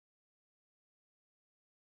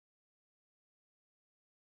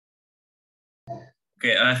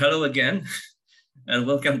Okay, hello again, and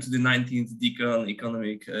welcome to the 19th DEEcon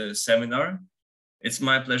Economic Seminar. It's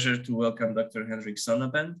my pleasure to welcome Dr. Henrik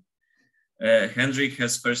Sonnabend. Henrik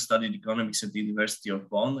has first studied economics at the University of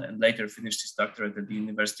Bonn and later finished his doctorate at the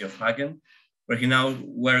University of Hagen, where he now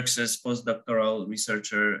works as postdoctoral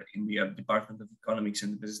researcher in the Department of Economics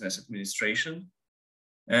and Business Administration.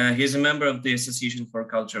 He is a member of the Association for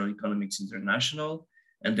Cultural Economics International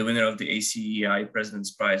and the winner of the ACEI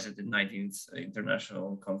President's Prize at the 19th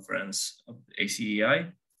International Conference of the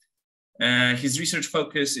ACEI. His research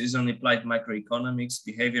focus is on applied microeconomics,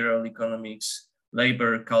 behavioral economics,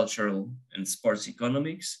 labor, cultural, and sports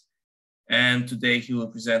economics. And today he will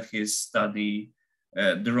present his study,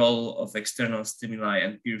 the role of external stimuli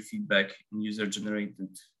and peer feedback in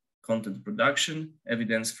user-generated content production,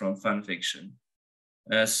 evidence from fan fiction.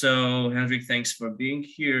 So Henrik, thanks for being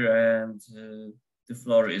here, and the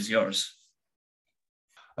floor is yours.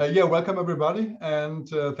 Yeah, welcome everybody, and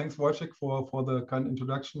thanks Wojciech for the kind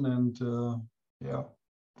introduction and yeah,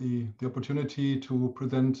 the opportunity to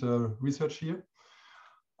present research here.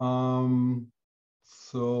 So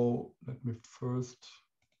let me first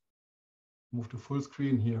move to full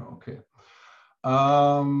screen here. Okay.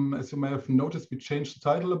 As you may have noticed, we changed the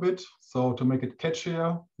title a bit, so to make it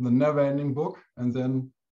catchier, the never-ending book, and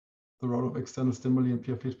then the role of external stimuli and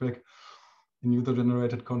peer feedback in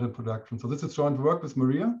user-generated content production. So this is joint work with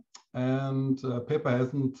Maria, and paper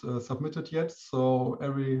hasn't submitted yet. So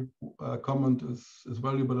every comment is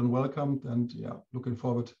valuable and welcomed. And yeah, looking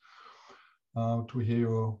forward to hear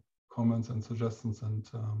your comments and suggestions and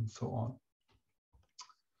so on.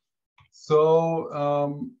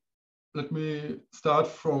 So let me start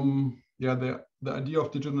from the idea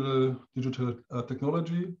of digital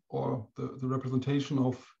technology, or the representation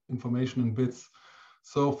of information in bits.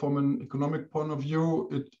 So from an economic point of view,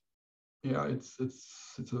 it's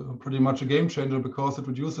pretty much a game changer because it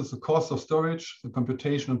reduces the cost of storage, the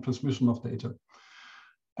computation and transmission of data.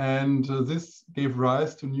 And this gave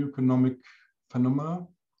rise to new economic phenomena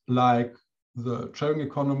like the sharing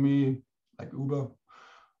economy, like Uber,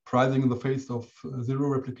 pricing in the face of zero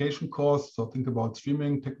replication costs. So think about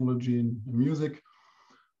streaming technology in music,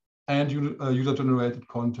 and user-generated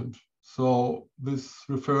content. So this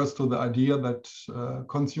refers to the idea that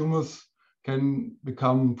consumers can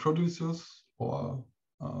become producers or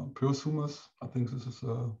prosumers. I think this is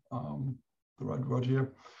the right word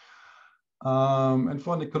here. And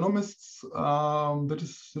for an economist, that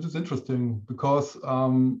is interesting because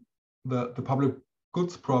the public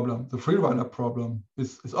goods problem, the free rider problem,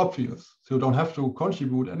 is obvious. So you don't have to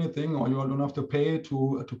contribute anything, or you don't have to pay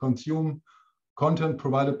to consume content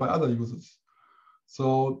provided by other users.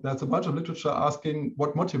 So there's a bunch of literature asking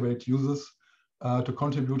what motivates users to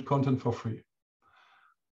contribute content for free.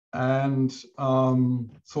 And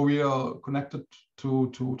so we are connected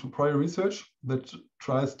to prior research that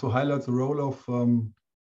tries to highlight the role of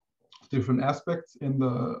different aspects in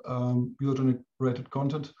the user-generated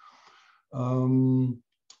content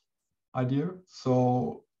idea.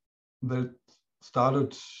 So that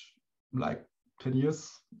started like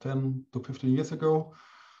 10 to 15 years ago.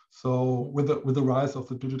 So with the rise of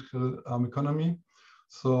the digital economy.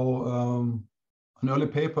 So an early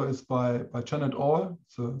paper is by Chen et al.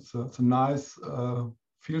 It's a nice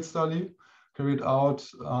field study carried out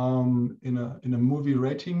in a movie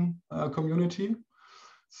rating community.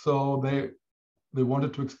 So they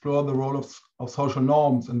wanted to explore the role of social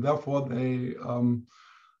norms, and therefore they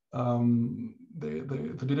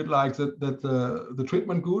did it like that the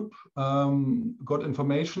treatment group got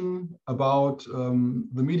information about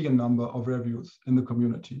the median number of reviews in the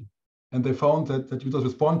community, and they found that users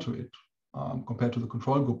respond to it compared to the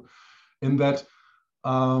control group, in that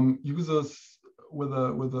users with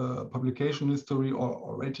a publication history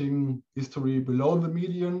or rating history below the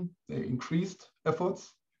median, they increased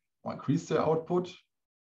efforts or increased their output,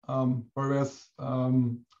 whereas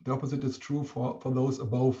the opposite is true for those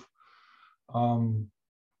above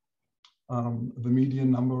the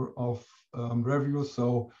median number of reviews.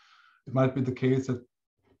 So it might be the case that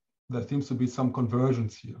there seems to be some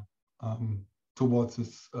convergence here towards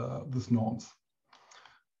this norms.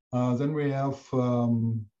 Then we have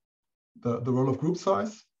the role of group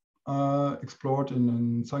size explored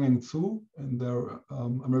in Zhang and Zhu in their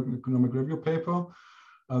American Economic Review paper.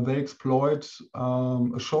 They exploit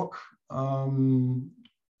a shock in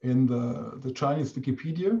the Chinese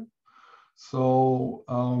Wikipedia. So,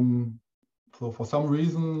 so for some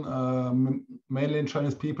reason, mainland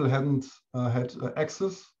Chinese people hadn't had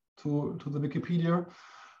access to the Wikipedia.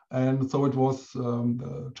 And so it was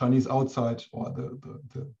the Chinese outside, or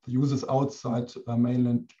the users outside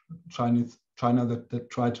mainland China that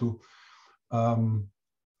tried to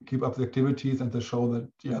keep up the activities, and they show that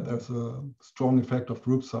there's a strong effect of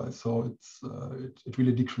group size. So it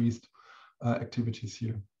really decreased activities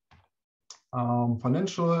here.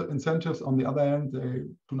 Financial incentives, on the other hand, they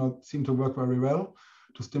do not seem to work very well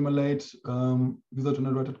to stimulate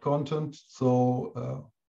user-generated content. So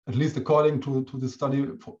at least according to the study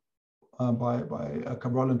by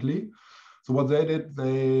Cabral and Lee. So what they did,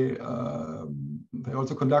 they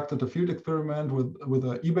also conducted a field experiment with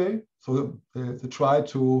eBay. So they tried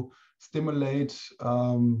to stimulate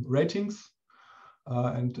ratings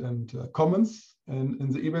and comments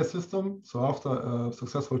in the eBay system. So after a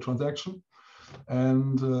successful transaction,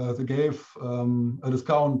 and they gave a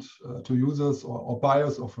discount to users or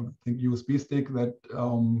buyers of, I think, USB stick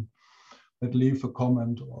that leave a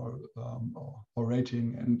comment or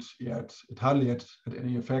rating, and it hardly had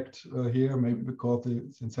any effect here, maybe because the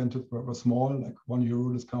incentives were small, like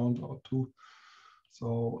 €1 discount or 2.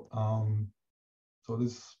 So so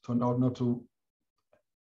this turned out not to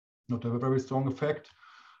have a very strong effect.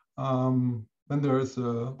 Then there is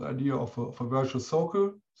the idea of a virtual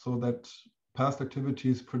circle, so that past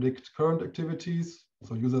activities predict current activities.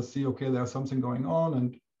 So users see, okay, there's something going on,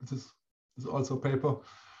 and this is also a paper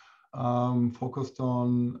focused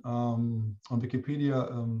on Wikipedia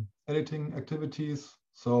editing activities.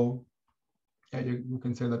 So you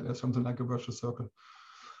can say that there's something like a virtual circle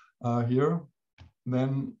here.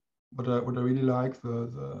 Then what I really like,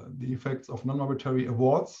 the effects of non-arbitrary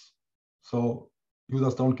awards. So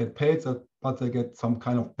users don't get paid, but they get some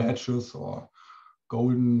kind of badges or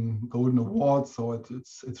golden awards. So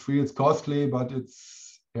it's free, it's costly, but it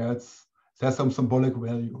has some symbolic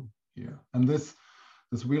value here. And this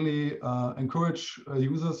really encourage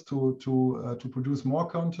users to produce more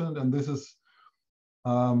content. And this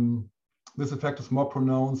effect is more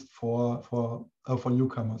pronounced for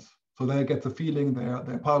newcomers. So they get the feeling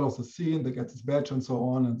they're part of the scene, they get this badge and so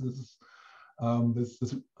on, and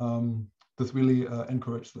this really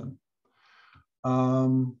encourages them.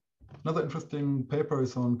 Another interesting paper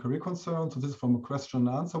is on career concerns. So this is from a question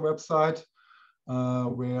and answer website,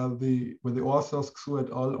 where the authors, Xu et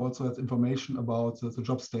al., also has information about the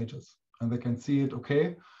job status, and they can see it.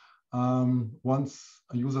 Okay, once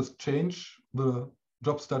users change the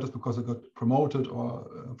job status because they got promoted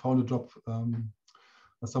or found a job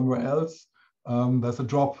somewhere else, there's a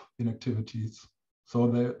drop in activities. So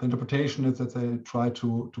the interpretation is that they try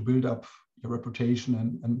to build up your reputation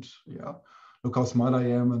and look how smart I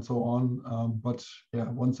am and so on. But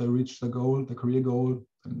once they reach the goal, the career goal,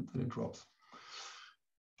 then it drops.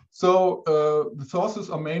 So the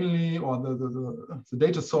sources are mainly, or the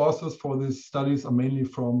data sources for these studies are mainly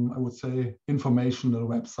from, I would say, informational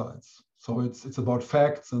websites. So it's about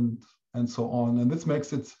facts and so on. And this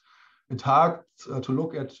makes it hard to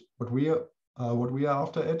look at what we are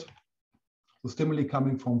after it. The stimuli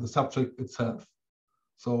coming from the subject itself.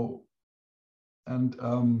 So, and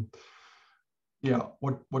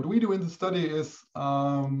what we do in the study is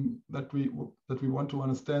that we want to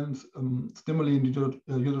understand stimuli in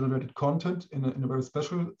user-generated content in a very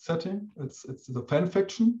special setting. It's the fan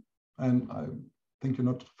fiction, and I think you're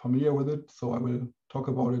not familiar with it, so I will talk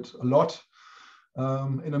about it a lot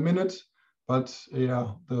in a minute. But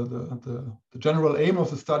the general aim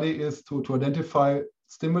of the study is to identify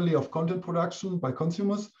stimuli of content production by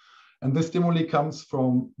consumers, and this stimuli comes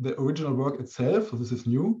from the original work itself. So this is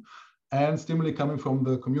new. And stimuli coming from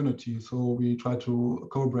the community. So we try to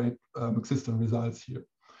corroborate existing results here.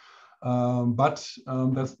 But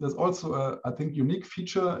there's also I think, unique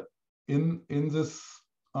feature in this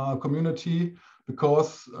community,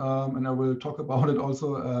 because, and I will talk about it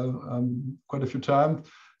also quite a few times,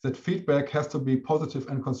 that feedback has to be positive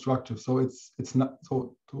and constructive. So it's not,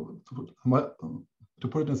 so to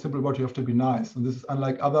put it in a simple word, you have to be nice. And this is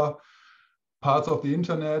unlike other parts of the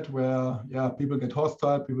internet where people get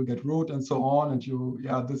hostile, people get rude and so on, and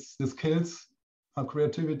this kills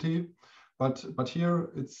creativity. But here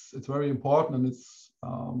it's very important, and it's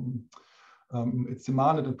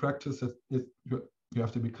demanded in practice that you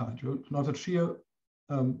have to be kind. You not to cheer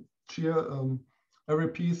every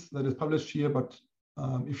piece that is published here, but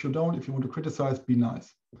if you want to criticize, be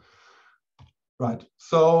nice. Right.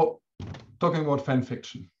 So talking about fan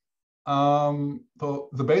fiction. So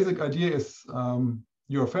the basic idea is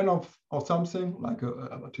you're a fan of something like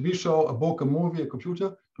a TV show, a book, a movie, a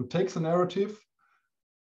computer. You take the narrative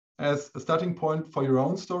as a starting point for your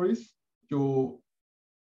own stories. You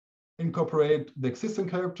incorporate the existing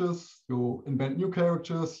characters, you invent new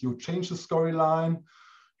characters, you change the storyline,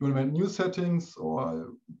 you invent new settings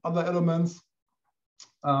or other elements,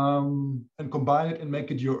 and combine it and make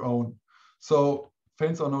it your own. So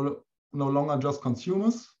fans are no longer just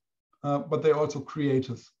consumers. but they're also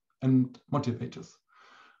creators and motivators.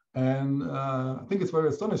 And I think it's very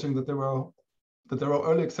astonishing that there are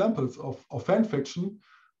early examples of fan fiction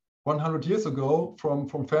 100 years ago from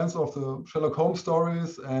fans of the Sherlock Holmes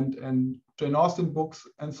stories and Jane Austen books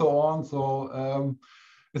and so on. So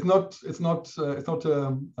it's not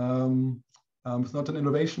an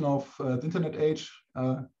innovation of the internet age.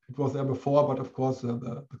 It was there before, but of course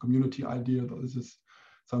the community idea, this is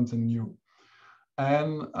something new.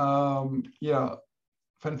 And yeah,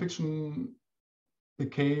 fan fiction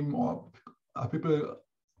became, or people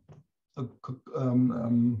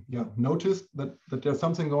noticed that there's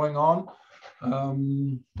something going on.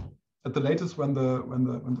 At the latest, when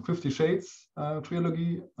the 50 Shades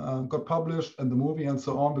trilogy got published and the movie and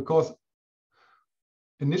so on, because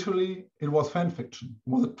initially it was fan fiction. It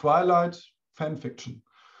was a Twilight fan fiction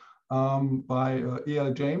by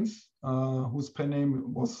E.L. James, whose pen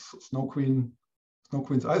name was Snow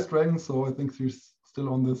Queen's Ice Dragon. So I think she's still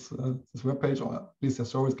on this webpage, or at least their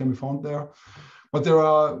stories can be found there. But there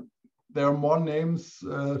are more names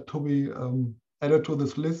to be added to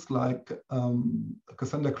this list, like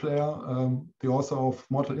Cassandra Clare, the author of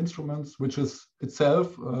Mortal Instruments, which is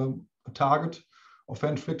itself a target of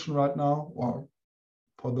fan fiction right now, or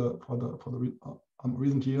for the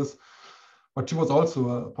recent years. But she was also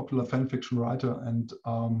a popular fan fiction writer, and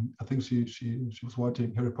I think she was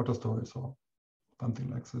writing Harry Potter stories or something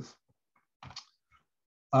like this.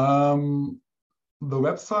 The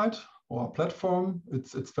website or platform,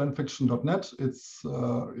 it's fanfiction.net. It's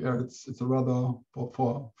a rather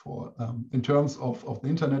for in terms of the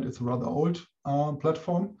internet, it's a rather old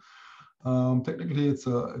platform. Technically, it's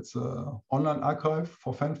a online archive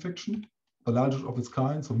for fan fiction, the largest of its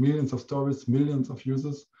kind. So millions of stories, millions of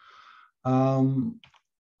users.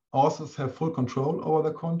 Authors have full control over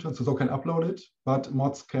the content, so they can upload it, but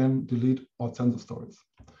mods can delete or censor stories.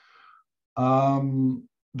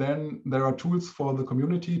 Then there are tools for the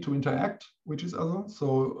community to interact with each other.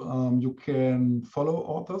 So you can follow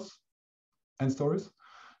authors and stories.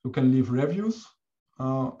 You can leave reviews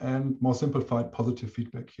and more simplified positive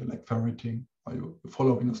feedback here, like favoriting, or you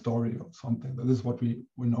following a story or something. That is what we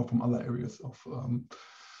know from other areas of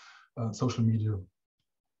social media.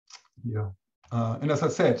 Yeah. And as I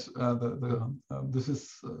said, this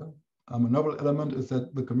is a novel element is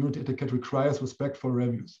that the community etiquette requires respect for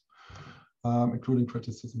reviews. Including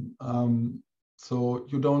criticism. So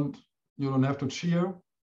you don't have to cheer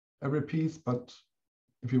every piece, but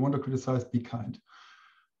if you want to criticize, be kind.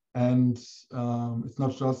 And it's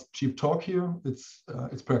not just cheap talk here; it's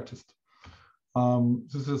practiced.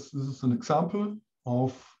 This is an example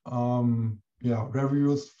of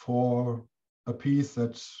reviews for a piece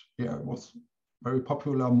that was very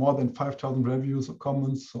popular, more than 5,000 reviews or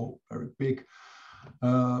comments, so very big.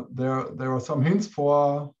 There are some hints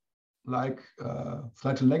for like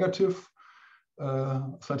slightly negative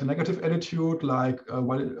attitude, like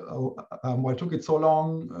why took it so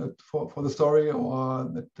long for the story, or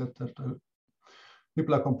that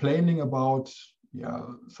people are complaining about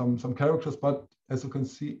some characters, but as you can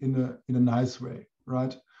see, in a nice way,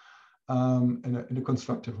 right? In a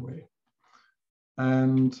constructive way.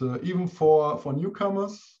 And even for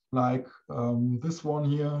newcomers, like this one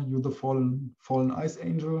here, You the Fallen Ice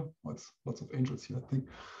Angel. Lots of angels here, I think.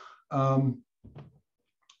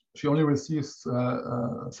 She only receives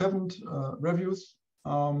 7 reviews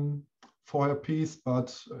for her piece,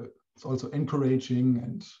 but it's also encouraging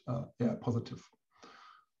and positive.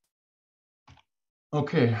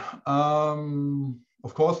 Okay,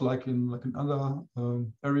 of course, like in other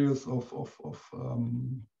areas of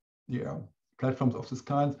platforms of this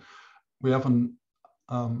kind, we have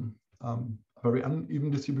a very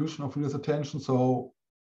uneven distribution of readers' attention. So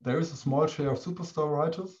there is a small share of superstar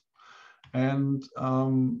writers, and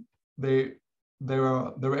there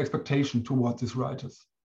are expectations towards these writers,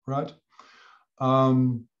 right?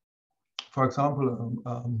 For example,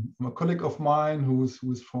 a colleague of mine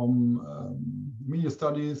who's from media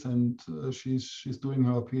studies, and she's doing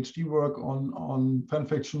her PhD work on fan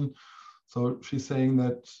fiction. So she's saying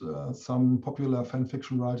that some popular fan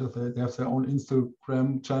fiction writers, they have their own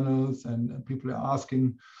Instagram channels, and people are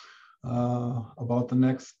asking about the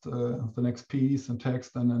next piece and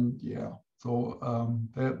text, and then so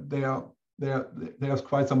there's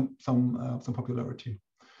quite some popularity.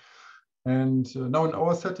 And now in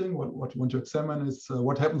our setting, what we want to examine is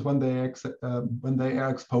what happens when they are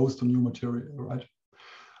exposed to new material, right?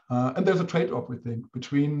 And there's a trade-off, we think,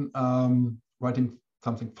 between writing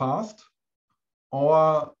something fast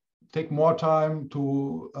or take more time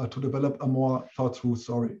to develop a more thought-through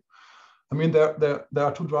story. I mean, there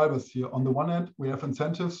are 2 drivers here. On the one hand, we have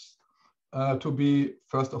incentives to be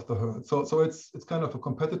first of the herd. So it's kind of a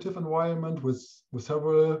competitive environment with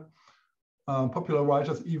several popular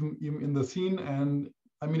writers even in the scene, and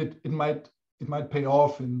I mean it might pay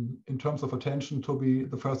off in terms of attention to be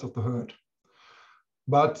the first of the herd.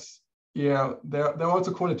 But yeah, there are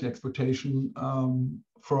also quality expectation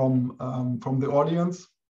from the audience.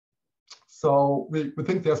 So we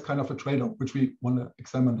think there's kind of a trade-off which we want to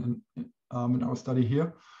examine in our study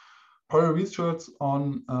here. Prior research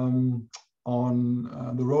on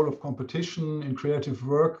the role of competition in creative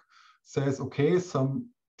work says, okay, some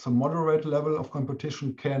moderate level of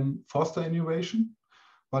competition can foster innovation,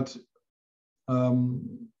 but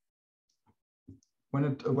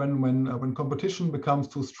when competition becomes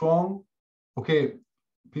too strong, okay,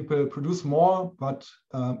 people produce more, but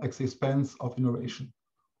at the expense of innovation.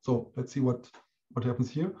 So let's see what happens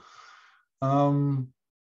here.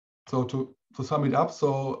 So to sum it up,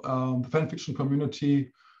 so the fan fiction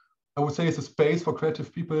community, I would say, is a space for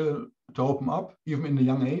creative people to open up, even in a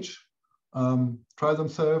young age, try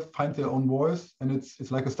themselves, find their own voice, and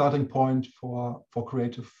it's like a starting point for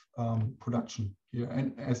creative production here.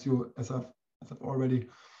 And as I've already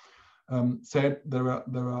said, there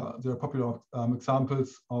are popular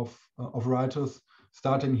examples of writers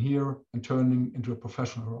starting here and turning into a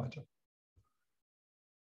professional writer.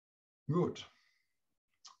 Good.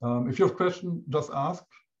 If you have questions, just ask.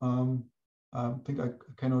 I think I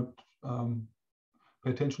cannot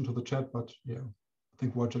pay attention to the chat, but yeah, I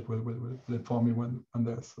think Wojciech will inform me when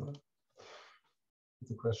there's a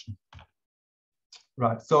question.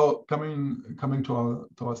 Right. So coming to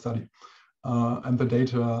our study and the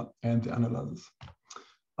data and the analysis.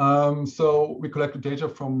 So we collected data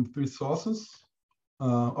from 3 sources.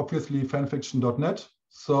 Obviously, fanfiction.net.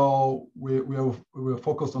 So we are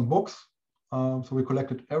focused on books. So we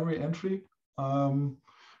collected every entry in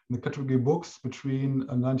the category books between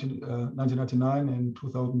 1999 and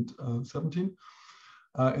 2017.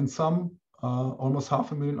 In sum, almost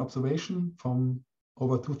 500,000 observations from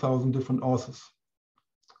over 2,000 different authors,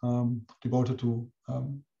 devoted to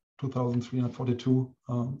 2,342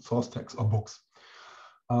 source texts or books.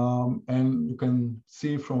 And you can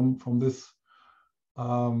see from these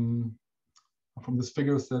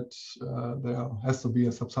figures that there has to be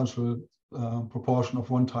a substantial proportion of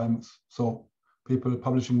one-timers. So people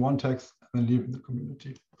publishing one text and then leaving the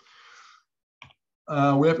community.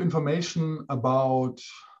 We have information about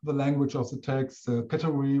the language of the text, the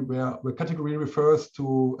category where category refers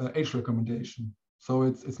to age recommendation. So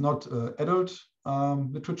it's not adult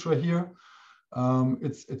literature here. But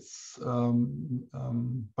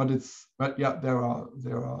yeah, there are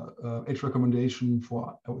age recommendation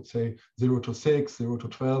for, I would say, 0 to 6, 0 to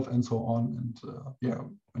 12, and so on. And yeah,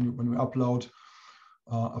 when we upload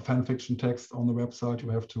a fan fiction text on the website, you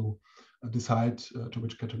have to decide to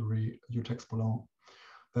which category your text belongs.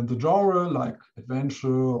 Then the genre, like adventure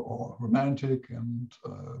or romantic, and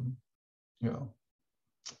yeah,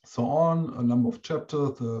 so on. A number of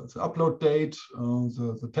chapters, the upload date,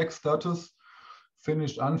 the text status,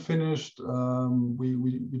 finished, unfinished.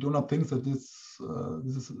 We do not think that this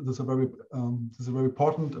is a very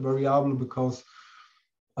important variable, because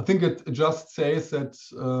I think it just says that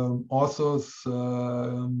authors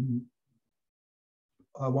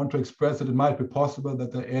want to express that it might be possible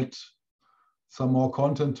that they add some more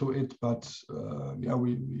content to it, but yeah,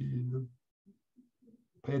 we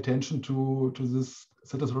pay attention to this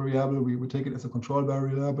status variable. We take it as a control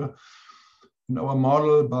variable in our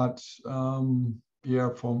model, but yeah,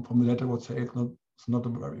 from the data, I would say it's not a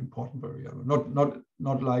very important variable.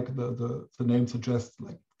 Not like the name suggests,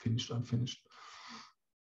 like finished, unfinished.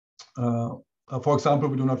 For example,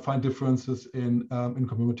 we do not find differences in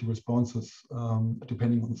community responses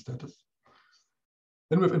depending on the status.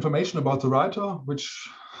 Then we have information about the writer, which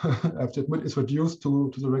I have to admit is reduced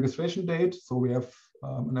to the registration date. So we have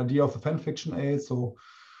an idea of the fan fiction age. So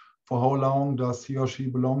for how long does he or she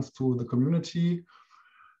belongs to the community?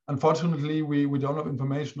 Unfortunately, we don't have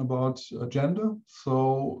information about gender.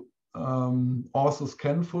 So authors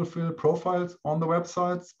can fulfill profiles on the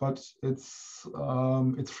websites, but it's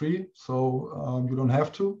free, so you don't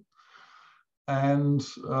have to. And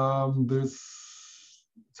this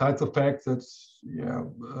besides the fact that yeah,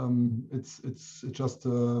 it's just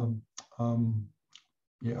yeah,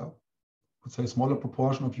 I would say a smaller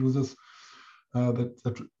proportion of users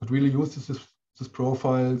that really use this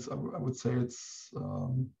profiles. I would say it's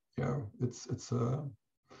yeah, it's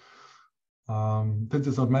since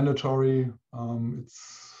it's not mandatory. It's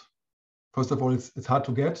first of all, it's hard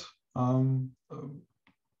to get from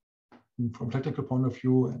a technical point of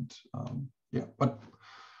view, and yeah, but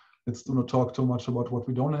let's do not talk too much about what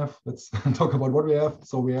we don't have. Let's talk about what we have.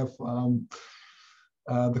 So we have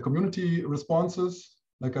the community responses.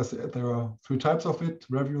 Like I said, there are 3 types of it: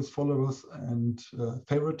 reviews, followers, and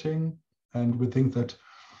favoriting. And we think that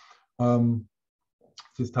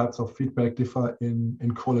these types of feedback differ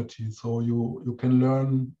in quality. So you can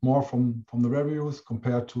learn more from the reviews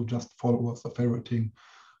compared to just followers or favoriting,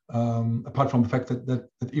 apart from the fact that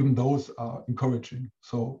even those are encouraging.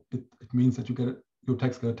 So it means that your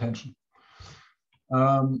text get attention.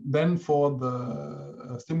 Then for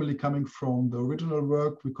the stimuli coming from the original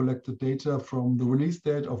work, we collected data from the release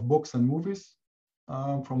date of books and movies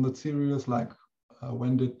from the series, like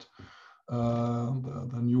when did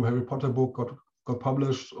the new Harry Potter book got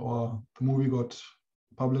published, or the movie got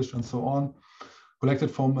published, and so on.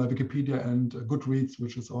 Collected from Wikipedia and Goodreads,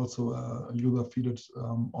 which is also a user-feeded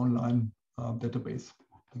online database,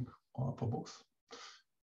 I think, for books.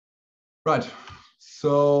 Right.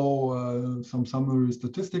 So some summary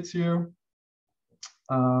statistics here.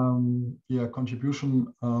 Yeah,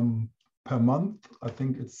 contribution per month. I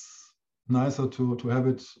think it's nicer to have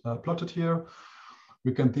it plotted here.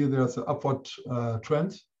 We can see there's an upward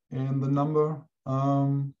trend in the number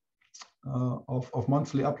of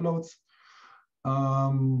monthly uploads.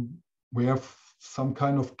 We have some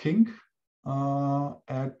kind of kink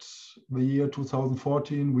at the year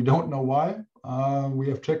 2014. We don't know why. We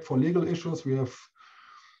have checked for legal issues. We have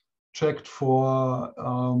checked for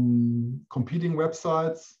competing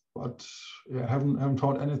websites, but yeah, haven't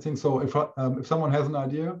found anything. So if someone has an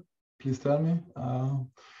idea, please tell me.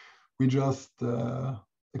 We just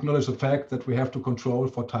acknowledge the fact that we have to control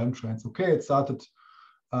for time trends. Okay, it started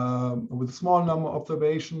with a small number of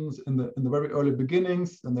observations in the very early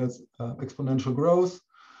beginnings, and there's exponential growth,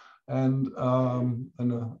 and a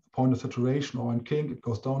point of saturation or in kink, it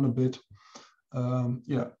goes down a bit.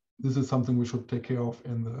 Yeah, this is something we should take care of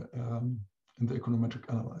in the econometric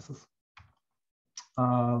analysis.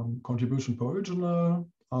 Contribution per original.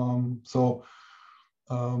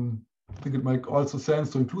 I think it makes also sense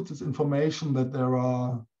to include this information that there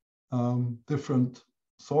are different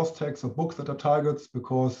source tags of books that are targets,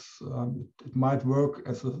 because it might work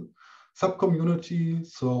as a sub-community.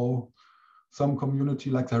 So some community,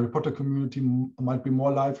 like the Harry Potter community, might be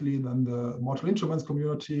more lively than the Mortal Instruments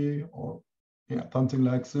community, or yeah, something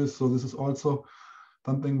like this. So this is also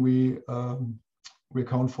something we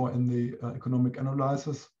account for in the economic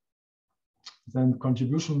analysis. Then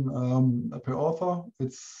contribution per author,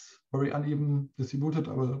 it's very uneven distributed.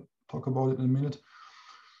 I will talk about it in a minute.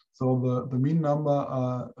 So the mean number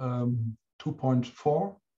are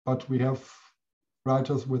 2.4, but we have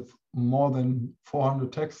writers with more than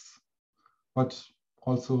 400 texts, but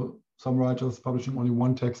also some writers publishing only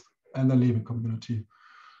 1 text and then leaving community.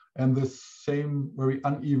 And this same very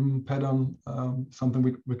uneven pattern,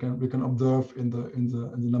 something we can observe in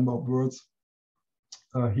the number of words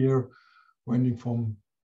here, ranging from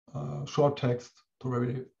short text to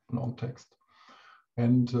very long text.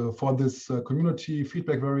 And for this community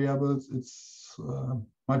feedback variables, it's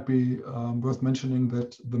might be worth mentioning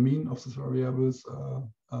that the mean of these variables,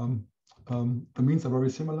 the means are very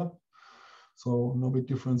similar. So no big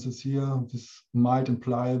differences here. This might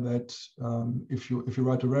imply that if you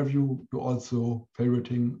write a review, you're also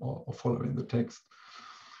favoriting or following the text.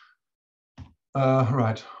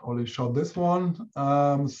 Right, already showed this one.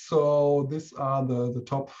 So these are the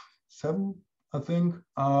top 7, I think.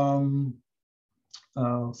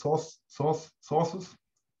 Sources,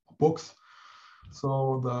 books.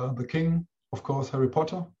 So the king, of course, Harry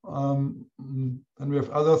Potter. Then we have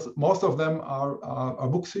others. Most of them are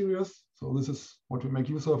book series. So this is what we make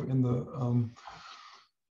use of in the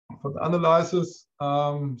for the analysis.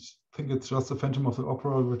 I think it's just the Phantom of the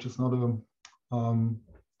Opera, which is not a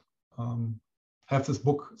have this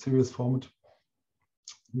book series format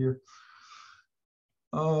here.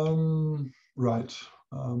 Right.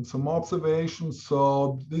 Some more observations.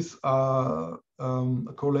 So these are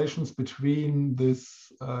correlations between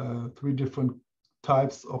these 3 different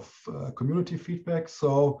types of community feedback.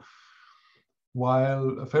 So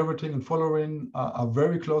while favoriting and following are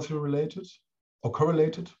very closely related or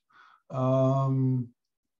correlated, the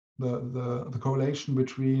correlation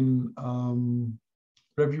between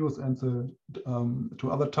reviews and the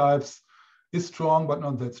 2 other types is strong, but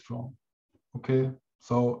not that strong. Okay.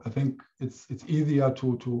 So I think it's easier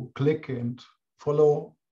to click and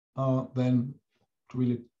follow than to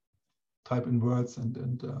really type in words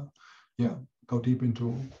and yeah, go deep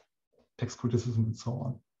into text criticism and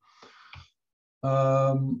so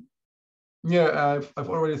on. Yeah, I've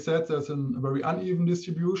already said there's a very uneven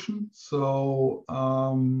distribution. So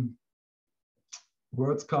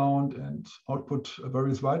words count and output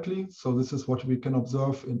varies widely. So this is what we can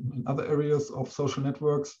observe in other areas of social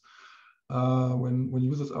networks when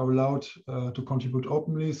users are allowed to contribute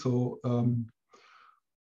openly. So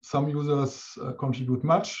some users contribute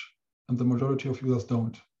much and the majority of users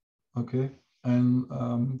don't. Okay. And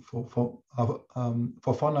for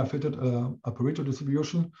fun, I fitted a Pareto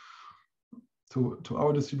distribution to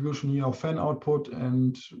our distribution here of fan output,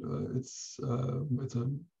 and it's a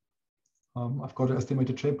I've got an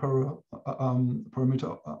estimated shape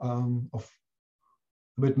parameter of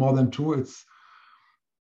a bit more than 2.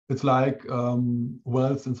 It's like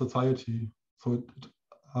wealth in society. So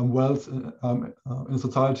wealth in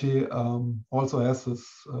society also has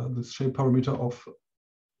this shape parameter of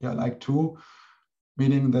like 2,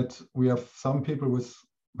 meaning that we have some people with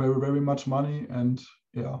very, very much money, and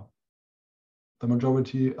the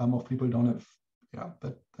majority of people don't have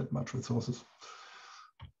that much resources.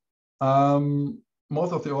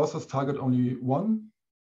 Most of the authors target only one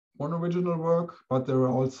original work, but there are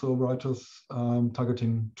also writers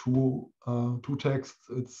targeting two texts.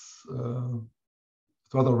 It's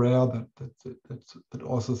rather rare that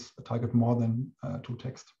authors target more than 2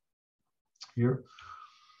 texts here.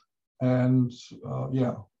 And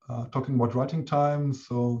talking about writing time,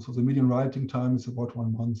 so the median writing time is about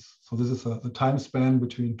 1 month. So this is the time span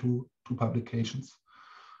between two publications.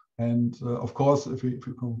 And of course, if we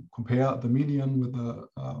compare the median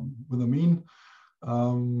with the mean,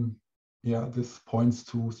 this points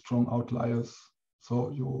to strong outliers. So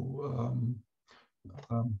you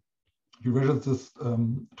register this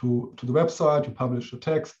to the website, you publish a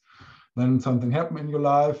text, then something happened in your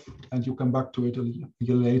life, and you come back to it a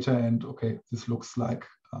year later, and okay, this looks like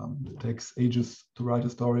it takes ages to write a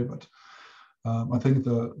story, but I think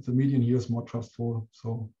the median here is more trustful,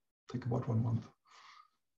 so take about 1 month.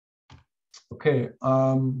 Okay,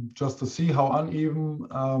 just to see how uneven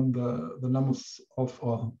the numbers of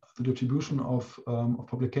the distribution of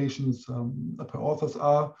publications per authors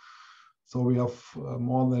are. So we have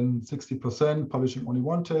more than 60% publishing only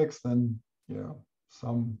 1 text, and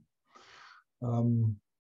some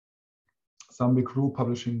big group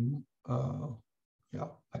publishing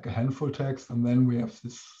like a handful text, and then we have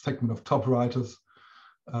this segment of top writers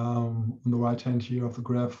on the right hand here of the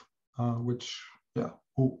graph, which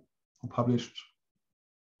who published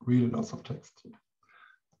really lots of text.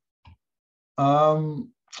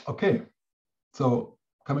 Okay, so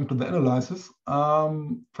coming to the analysis,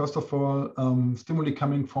 first of all, stimuli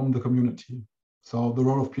coming from the community. So the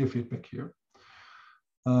role of peer feedback here.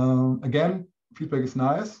 Again, feedback is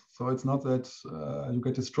nice. So it's not that you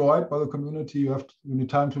get destroyed by the community. You need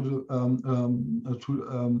time to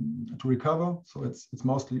recover. So it's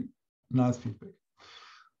mostly nice feedback.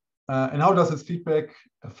 And how does this feedback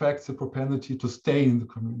affect the propensity to stay in the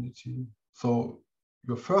community? So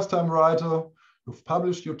you're a first-time writer, you've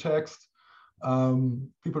published your text,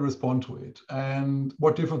 people respond to it. And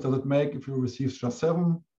what difference does it make if you receive just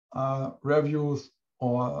 7 reviews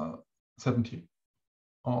or 70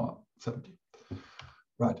 or 70?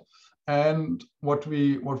 Right. And what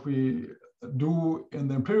we do in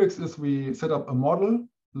the empirics is we set up a model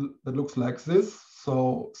that looks like this.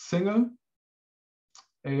 So single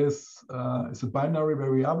is a binary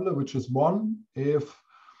variable, which is 1 if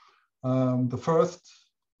the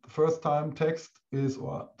first time text is,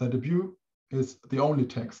 or the debut is, the only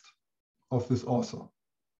text of this author.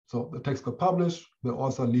 So the text got published, the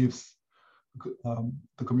author leaves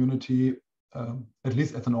the community, at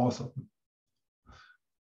least as an author.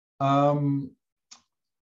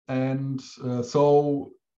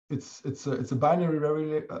 So it's a binary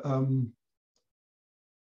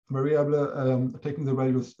variable taking the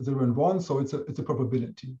values 0 and 1, so it's a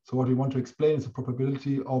probability. So what we want to explain is the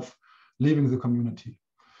probability of leaving the community.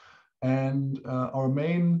 And our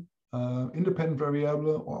main independent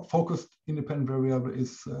variable or focused independent variable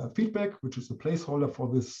is feedback, which is a placeholder for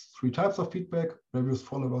these 3 types of feedback: reviews,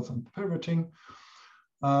 followers, and favoriting,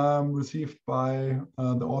 received by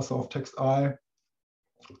the author of text I.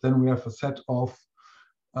 Then we have a set of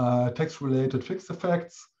text-related fixed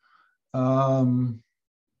effects,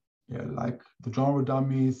 like the genre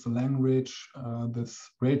dummies, the language, this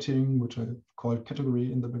rating, which I called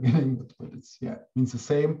category in the beginning, but it's means the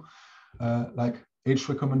same, like age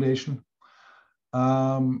recommendation.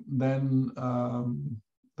 Then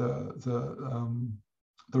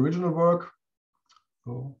the original work.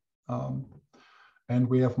 So, and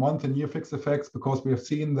we have month and year fixed effects because we have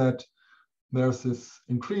seen that there's this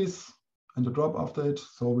increase and a drop after it.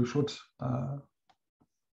 So we should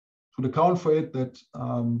account for it, that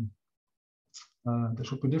there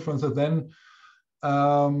should be differences. Then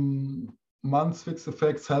month fixed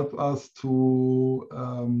effects help us to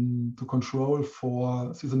control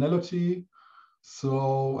for seasonality.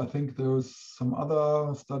 So I think there's some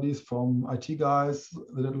other studies from IT guys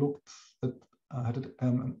that had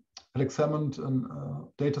examined a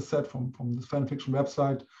data set from this fan fiction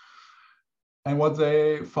website. And what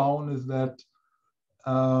they found is that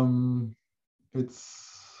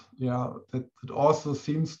that it also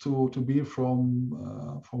seems to be from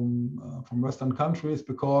Western countries,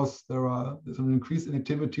 because there's an increase in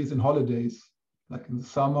activities in holidays, like in the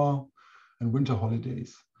summer and winter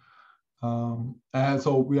holidays. And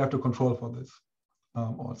so we have to control for this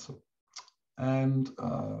also. And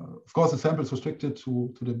of course, the sample is restricted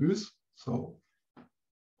to debuts. So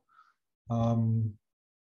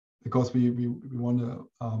because we want to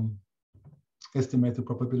estimate the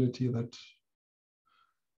probability that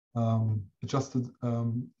adjusted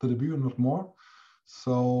the debut and not more.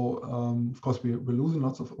 So of course we're losing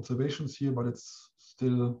lots of observations here, but it's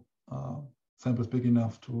still samples big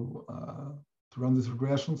enough to run these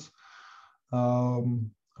regressions.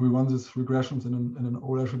 We run these regressions in an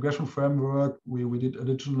OLS regression framework. We did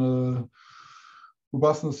additional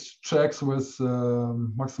robustness checks with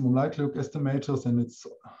maximum likelihood estimators, and it's,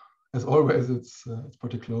 as always, it's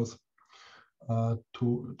pretty close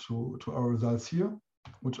to our results here,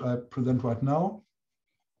 which I present right now.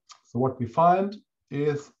 So what we find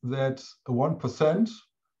is that a 1%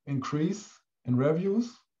 increase in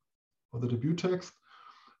reviews for the debut text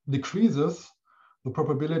decreases the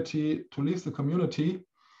probability to leave the community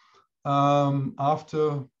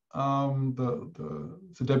after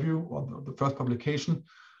the debut or the first publication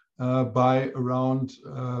by around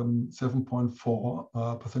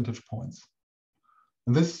 7.4 percentage points.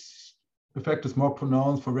 And this effect is more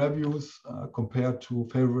pronounced for reviews compared to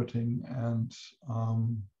favoriting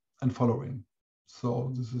and following.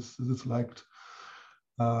 So this is like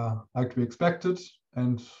we expected,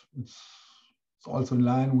 and it's also in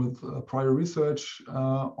line with prior research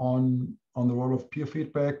on the role of peer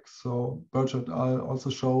feedback. So Burchard also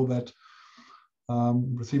show that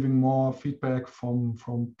receiving more feedback from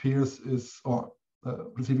peers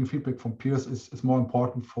receiving feedback from peers is more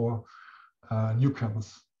important for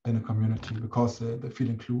newcomers in a community, because they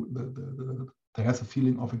feel they have a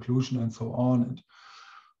feeling of inclusion and so on, and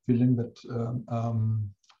feeling that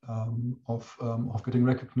of getting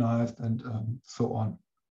recognized and so on.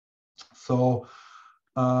 So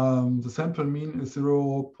the sample mean is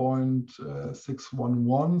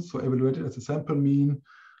 0.611. So evaluated as a sample mean,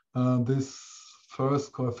 this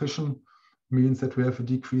first coefficient means that we have a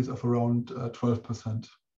decrease of around 12%.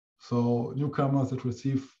 So newcomers that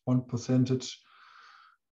receive 1 percentage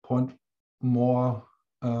point more,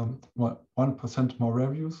 1% more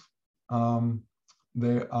reviews,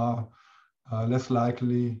 they are less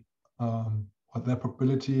likely, or their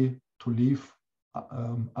probability to leave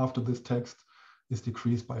after this text is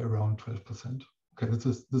decreased by around 12%. Okay,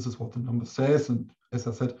 this is what the number says, and as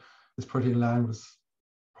I said, it's pretty in line with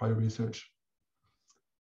prior research.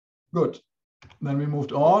 Good. Then we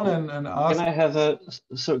moved on and asked.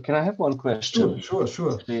 Can I have one question? Sure.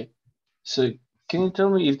 So can you tell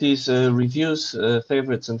me if these reviews,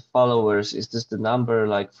 favorites, and followers, is this the number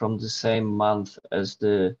like from the same month as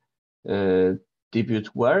the debut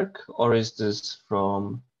work, or is this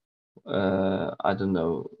from I don't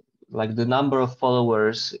know, like the number of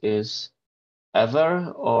followers is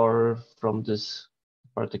ever, or from this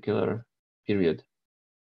particular period?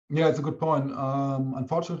 Yeah, it's a good point.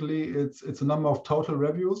 Unfortunately, it's a number of total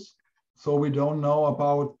reviews, so we don't know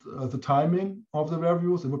about the timing of the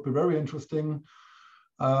reviews. It would be very interesting.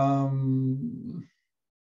 I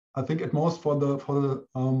think at most for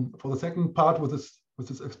the second part with this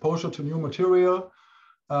exposure to new material,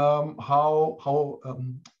 how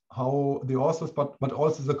the authors but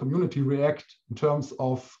also the community react in terms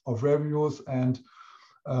of reviews and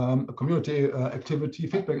community activity,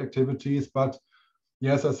 feedback activities. But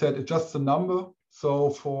yes, as I said, it's just a number. So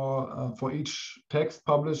for each text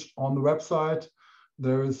published on the website,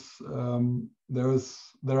 it's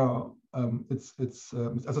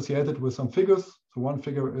associated with some figures. So one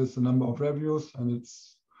figure is the number of reviews, and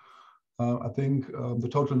it's I think the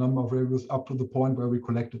total number of reviews up to the point where we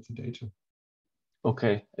collected the data.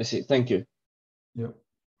 Okay, I see. Thank you. Yeah.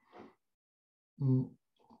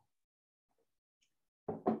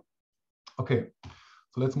 Okay,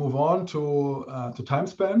 so let's move on to time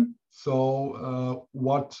span. So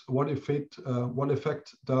what effect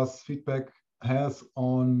does feedback has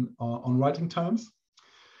on writing times?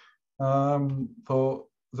 So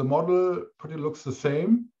the model pretty looks the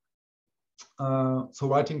same. So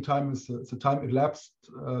writing time is the time elapsed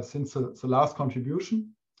since the last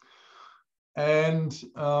contribution. And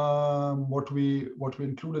what we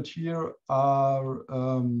included here are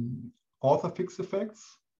author fixed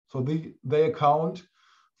effects. So they account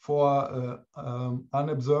for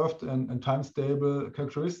unobserved and time-stable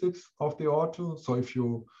characteristics of the author. So if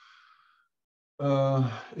you're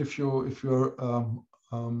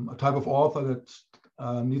a type of author that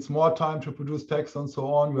needs more time to produce text and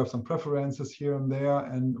so on, you have some preferences here and there,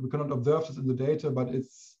 and we cannot observe this in the data, but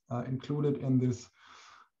it's included in this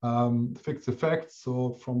fixed effects.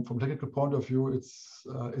 So from technical point of view, it's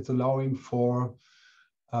allowing for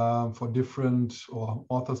different or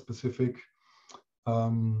author-specific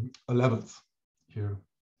levels here.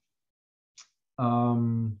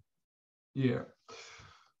 Yeah.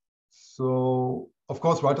 So of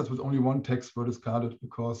course, writers with only one text were discarded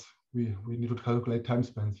because we need to calculate time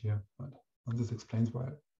spans here. Right? And this explains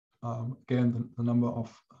why. Again, the number of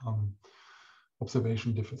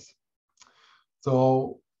observation differs.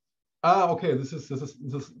 So okay, this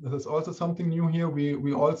is also something new here.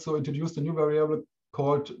 We also introduced a new variable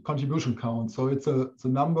called contribution count. So it's a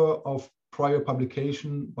number of prior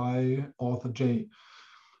publication by author J.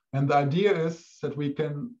 And the idea is that we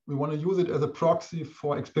want to use it as a proxy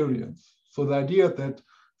for experience. So the idea that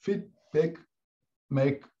feedback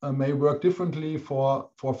may work differently for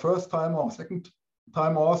first time or second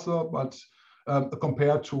time author, but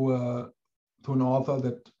compared to an author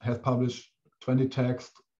that has published 20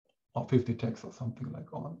 texts or 50 texts or something like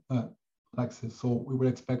this. So we will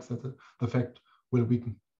expect that the effect will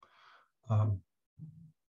weaken.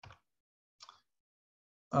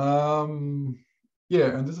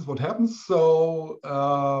 Yeah, and this is what happens. So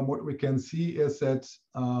what we can see is that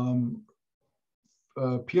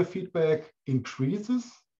peer feedback increases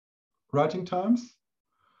writing times.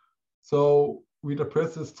 So we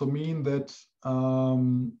interpret this to mean that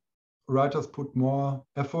writers put more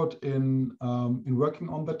effort in working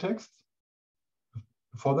on the text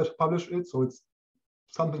before they publish it. So it's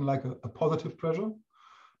something like a positive pressure.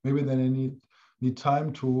 Maybe then they need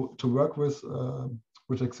time to work with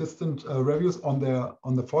existent reviews on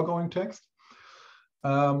the foregoing text.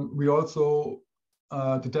 We also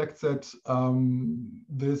detect that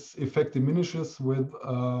this effect diminishes with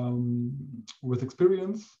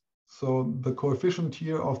experience. So the coefficient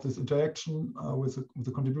here of this interaction with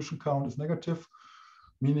the contribution count is negative,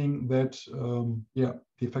 meaning that yeah,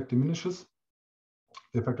 the effect diminishes,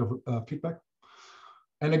 the effect of feedback.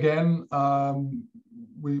 And again,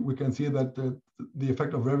 we can see that the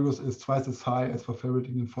effect of reviews is twice as high as for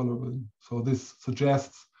favoriting and following. So this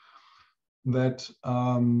suggests that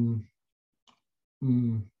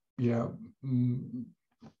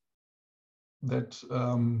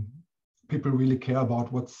people really care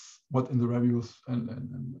about what's in the reviews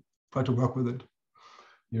and try to work with it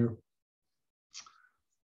here.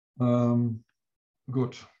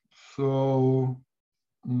 Good. So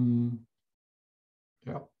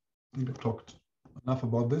yeah, I think I've talked enough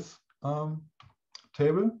about this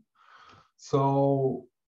table. So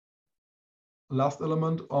last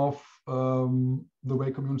element of the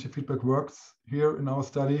way community feedback works here in our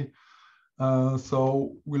study.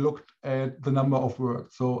 So we looked at the number of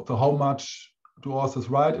words. So how much do authors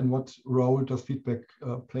write and what role does feedback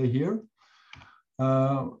play here?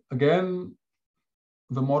 Again,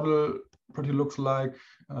 the model pretty looks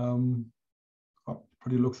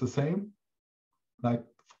the same, like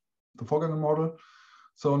the foregoing model.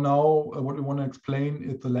 So now what we want to explain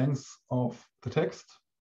is the length of the text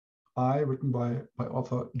I written by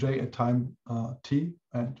author J at time t,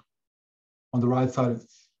 and on the right side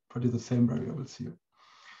it's pretty the same variables here.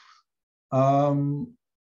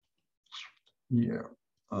 Yeah.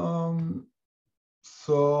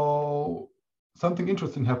 So something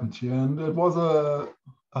interesting happened here, and it was a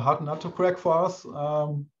hard nut to crack for us,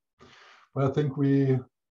 but I think we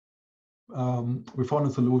found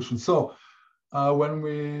a solution. So when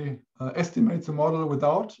we estimate the model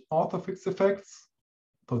without author fixed effects,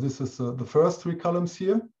 so this is the first three columns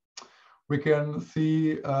here, we can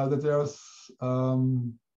see that there's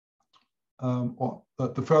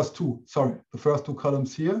the first two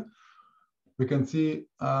columns here. We can see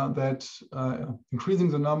that increasing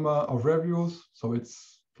the number of reviews, so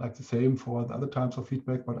it's like the same for the other types of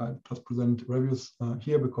feedback, but I just present reviews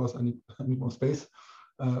here because I need more space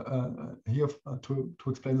here to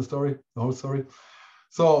explain the whole story.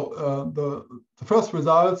 So the first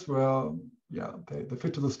results were, yeah, they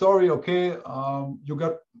fit to the story. Okay, you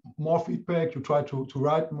got more feedback, you try to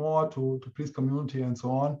write more to please community and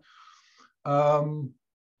so on.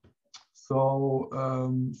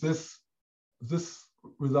 This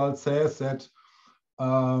result says that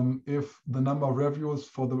if the number of reviews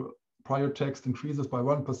for the prior text increases by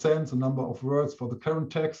 1%, the number of words for the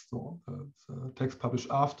current text, or the text published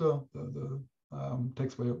after the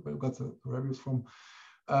text where you got the reviews from,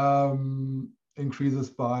 increases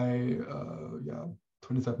by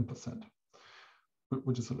 27%,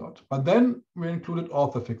 which is a lot. But then we included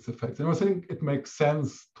author fixed effects, and I think it makes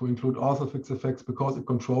sense to include author fixed effects because it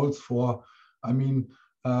controls for, I mean,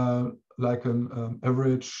 like an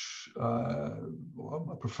average or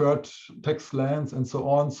a preferred text length and so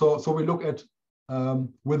on. So we look at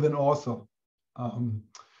within author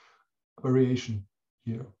variation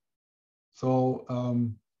here. So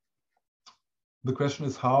the question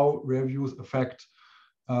is how reviews affect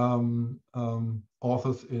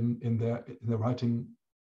authors in their writing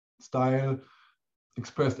style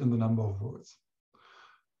expressed in the number of words.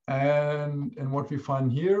 And what we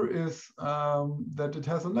find here is that it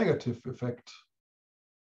has a negative effect.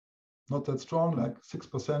 Not that strong, like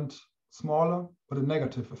 6% smaller, but a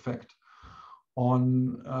negative effect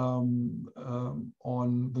on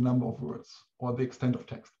the number of words or the extent of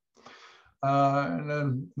text. And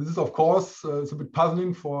then this is, of course, it's a bit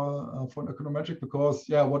puzzling for an econometric because,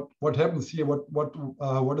 yeah, what happens here?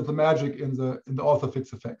 What is the magic in the author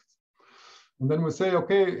fixed effects? And then we say,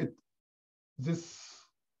 okay, this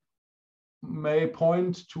may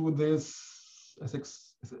point to this, as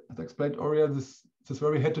explained earlier, this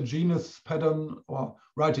very heterogeneous pattern or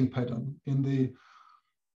writing pattern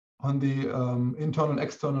on the internal and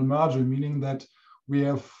external margin, meaning that we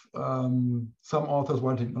have some authors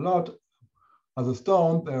writing a lot, others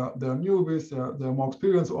don't. There are newbies, there are more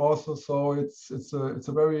experienced authors. So it's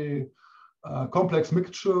a very complex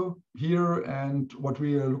mixture here, and what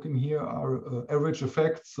we are looking here are average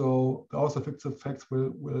effects. So the author fixed effects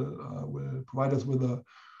will provide us with a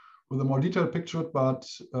more detailed picture. But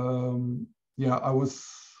yeah, I was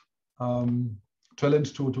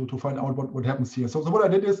challenged to find out what happens here. So what I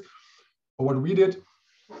did is, or what we did,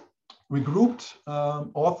 we grouped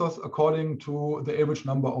authors according to the average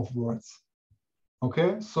number of words.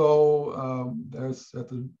 Okay, so there's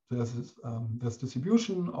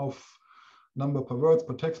distribution of number per words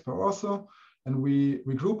per text per author, and we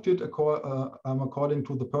grouped it according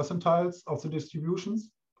to the percentiles of the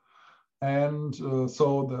distributions. And so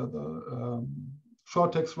the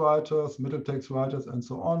short text writers, middle text writers, and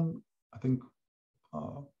so on. I think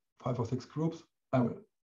 5 or 6 groups. I will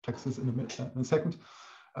text this in a second.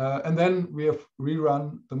 And then we have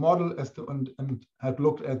rerun the model and had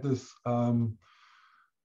looked at this.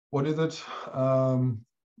 What is it?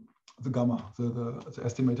 The gamma, the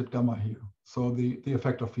estimated gamma here. So the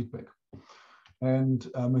effect of feedback. And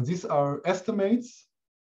these are estimates.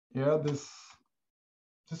 Yeah, this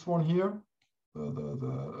one here,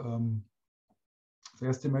 the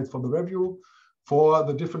estimates for the review for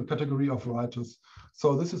the different category of writers.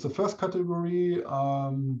 So this is the first category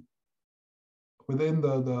within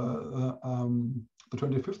the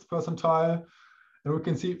 25th percentile, and we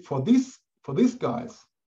can see for these guys,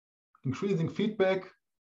 increasing feedback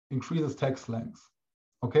increases text length.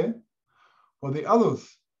 Okay, for the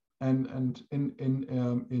others, and in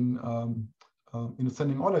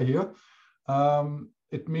ascending order here,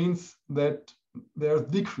 it means that there's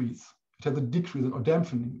decrease. It has a decrease or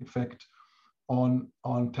dampening effect on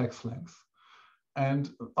text length. And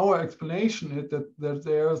our explanation is that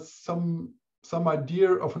there's some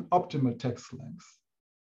idea of an optimal text length.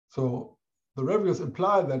 So the reviewers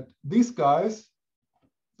imply that these guys,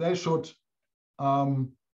 they should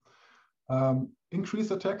increase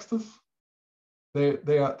the texts.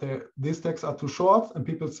 These texts are too short, and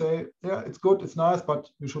people say, yeah, it's good, it's nice,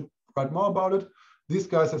 but you should write more about it. These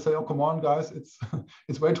guys, they say, oh, come on, guys,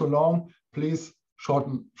 it's way too long. Please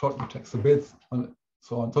shorten text a bit, and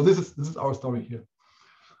so on. So this is our story here.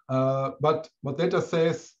 But what data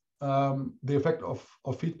says, the effect of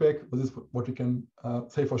feedback, this is what we can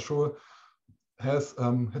say for sure, has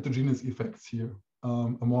heterogeneous effects here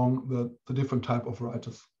among the different type of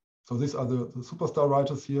writers. So these are the superstar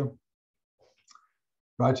writers here,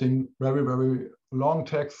 writing very, very long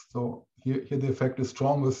text. So here the effect is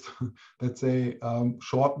strongest that they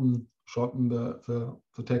shorten the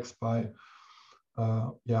text by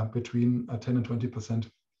between 10 and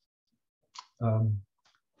 20%.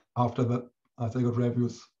 After that, they got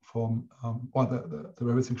reviews from or the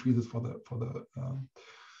reviews increases for the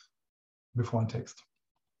before text.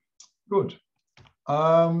 Good.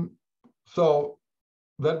 So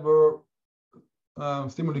that were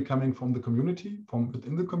stimuli coming from the community, from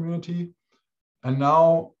within the community, and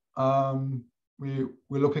now we're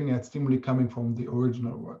looking at stimuli coming from the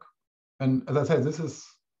original work. And as I said, this is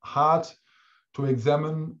hard to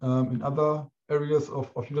examine in other areas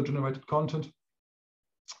of user-generated content.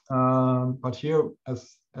 But here,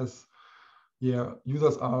 as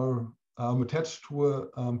users are attached to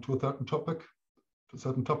a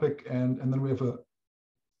certain topic, and then we have a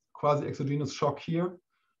quasi-exogenous shock here,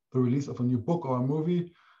 the release of a new book or a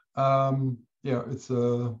movie. It's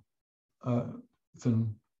a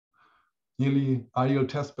nearly ideal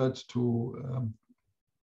testbed to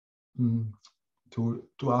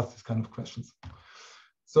ask these kind of questions.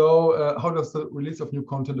 So how does the release of new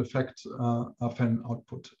content affect fan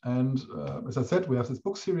output? And as I said, we have this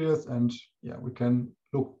book series, and we can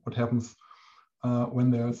look what happens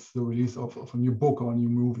when there's the release of a new book or a new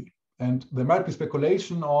movie. And there might be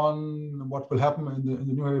speculation on what will happen in the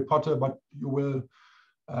new Harry Potter, but you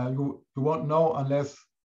won't know unless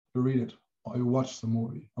you read it or you watch the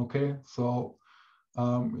movie. Okay, so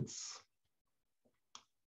it's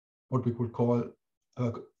what we could call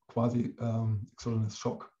a quasi-exogenous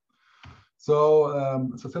shock. So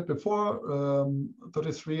as I said before,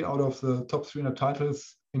 33 out of the top 300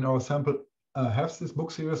 titles in our sample have this book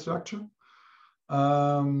series structure.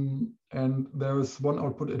 And there is one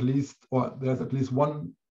output at least, or there's at least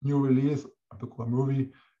one new release, a book or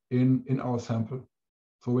movie in our sample.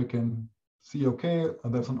 So we can see, okay,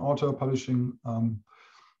 there's an author publishing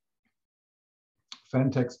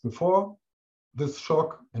fan text before this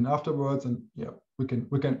shock and afterwards, and we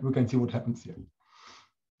can see what happens here.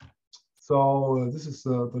 So this is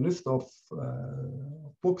the list of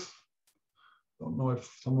books. Don't know if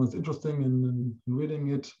someone's interested in reading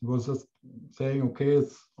it. It was just saying, okay,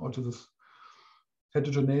 it's also this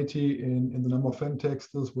heterogeneity in the number of fan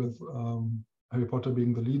texts, with Harry Potter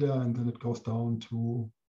being the leader, and then it goes down to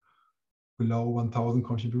below 1,000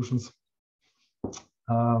 contributions.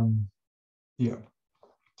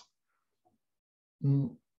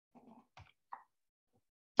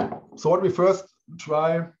 So what we first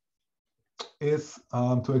try is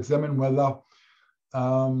to examine whether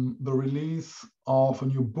the release of a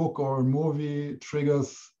new book or a movie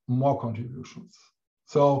triggers more contributions.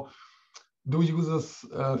 So do users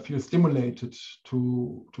feel stimulated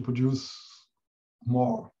to produce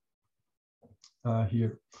more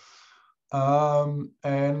here? What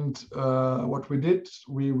we did,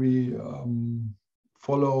 we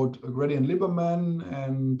followed Grady and Lieberman,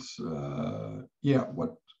 and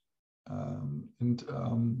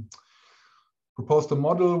proposed a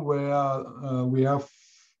model where we have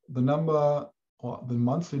the number, or the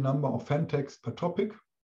monthly number of fan texts per topic,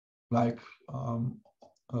 like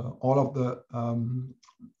all of the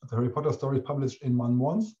Harry Potter stories published in 1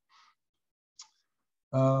 month.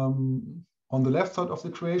 On the left side of the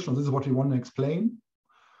equation, this is what we want to explain.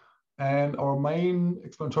 And our main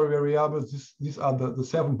explanatory variables, these are the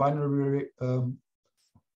 7 binary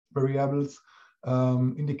variables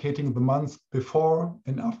indicating the months before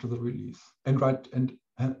and after the release, and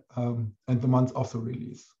the months of the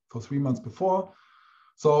release. So 3 months before.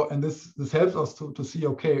 So, and this helps us to see,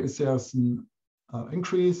 okay, is there an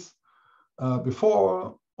increase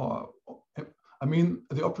before, or I mean,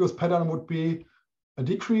 the obvious pattern would be a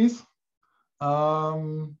decrease,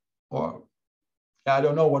 or I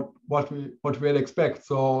don't know what we'd expect.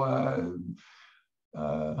 So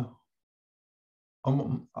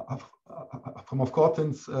of course,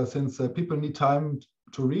 since people need time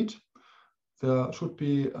to read, there should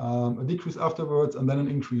be a decrease afterwards and then an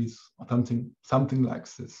increase, or something like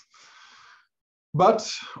this. But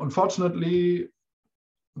unfortunately,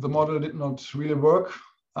 the model did not really work,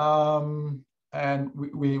 and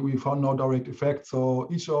we found no direct effect. So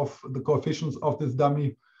each of the coefficients of this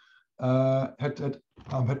dummy had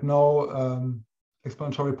no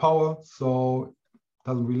explanatory power, so it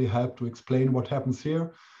doesn't really help to explain what happens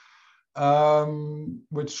here,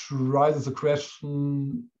 which raises the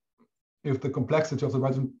question if the complexity of the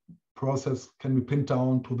writing process can be pinned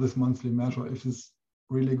down to this monthly measure, if it's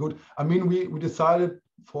really good. I mean, we decided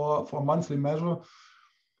for a monthly measure,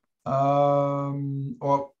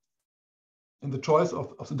 or in the choice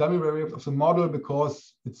of the dummy variable of the model,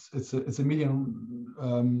 because it's a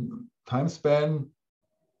median time span.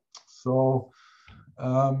 So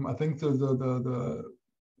I think the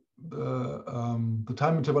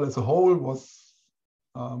time interval as a whole was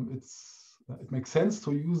it makes sense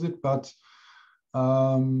to use it, but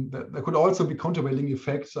there could also be countervailing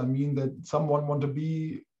effects. I mean, that someone want to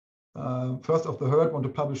be first of the herd, want to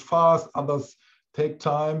publish fast, others take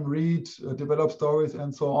time, read, develop stories,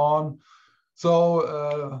 and so on.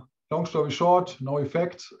 So long story short, no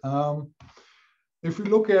effect. If we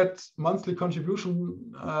look at monthly contribution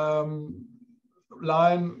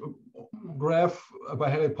line graph by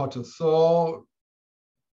Harry Potter, so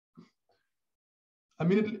I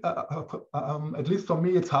mean, at least for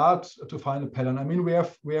me, it's hard to find a pattern. I mean, we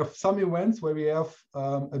have some events where we have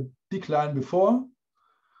a decline before,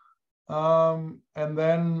 and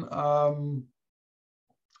then an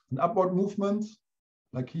upward movement,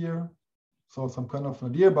 like here. So some kind of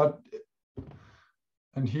idea,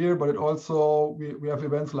 and here, but it also, we have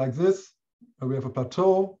events like this, where we have a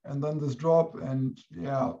plateau and then this drop, and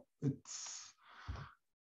yeah, it's,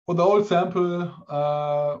 for the whole sample,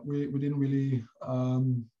 we didn't really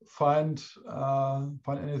find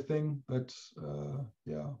anything that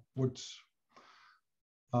yeah, would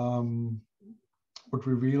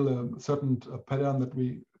reveal a certain pattern that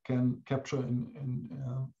we can capture in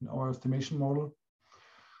our estimation model.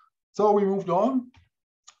 So we moved on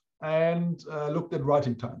and looked at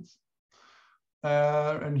writing times.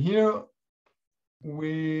 And here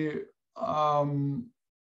we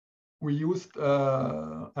used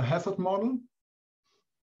a hazard model,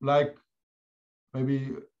 like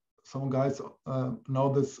maybe some guys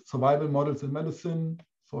know this survival models in medicine.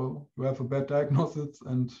 So you have a bad diagnosis,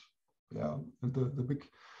 and yeah, and the big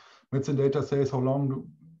medicine data says how long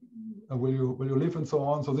will you live and so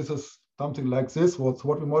on. So this is something like this. So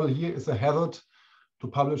what we model here is a hazard to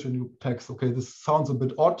publish a new text. Okay, this sounds a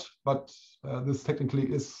bit odd, but this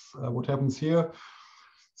technically is what happens here.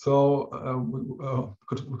 So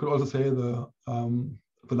we could also say the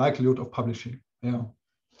likelihood of publishing. Yeah,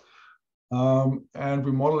 and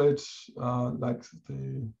we model it like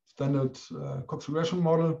the standard Cox regression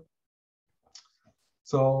model.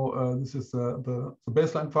 So this is the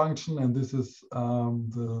baseline function, and this is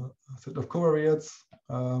the set of covariates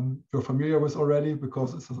you're familiar with already,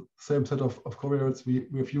 because it's the same set of covariates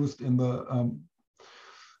we've used in the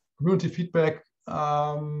community feedback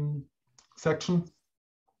section.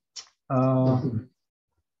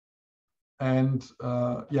 And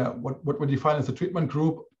yeah, what we define as a treatment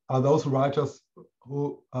group are those writers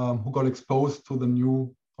who got exposed to the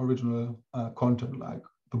new original content, like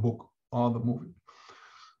the book or the movie.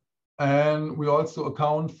 And we also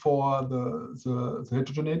account for the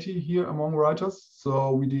heterogeneity here among writers.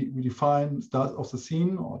 So we define stars of the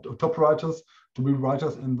scene, or top writers, to be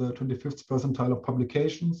writers in the 25th percentile of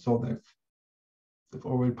publications. So they've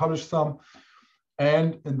already published some,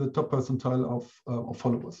 and in the top percentile of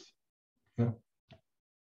followers. Yeah.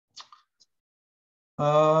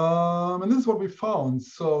 And this is what we found.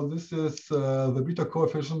 So this is the beta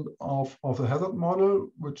coefficient of the hazard model,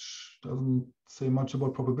 which doesn't say much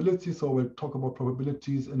about probability. So we'll talk about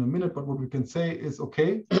probabilities in a minute. But what we can say is,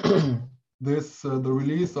 okay, this the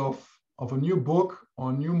release of a new book or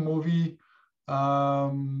a new movie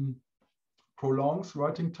prolongs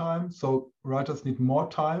writing time. So writers need more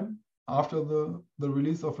time after the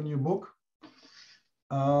release of a new book.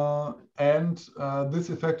 And this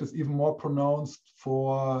effect is even more pronounced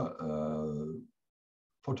for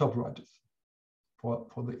top writers, for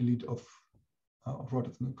the elite of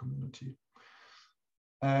writers in the community.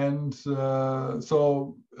 And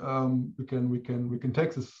so we can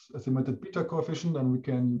take this estimated beta coefficient, and we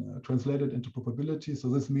can translate it into probability. So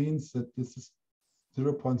this means that this is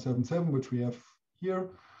 0.77, which we have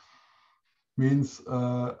here, means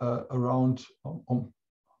around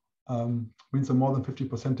means a more than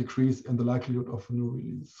 50% decrease in the likelihood of a new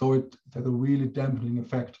release. So it has a really dampening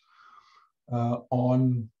effect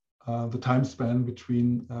on the time span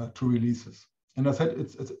between two releases. And as I said,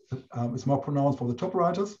 it's more pronounced for the top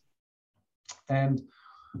writers. And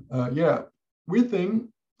yeah, we think,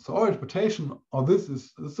 so our interpretation of this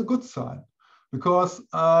is a good sign, because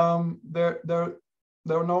there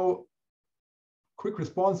are no quick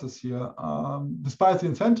responses here, despite the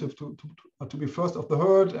incentive to be first of the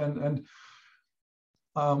herd. And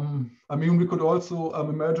I mean, we could also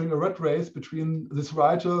imagine a rat race between these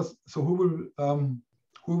writers. So who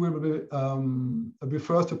will be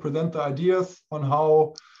first to present the ideas on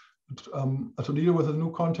how to deal with the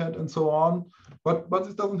new content and so on. But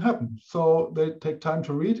this doesn't happen. So they take time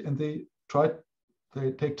to read, and they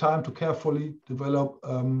take time to carefully develop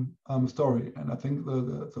a story. And I think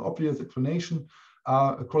the obvious explanation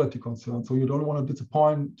are a quality concern. So you don't want to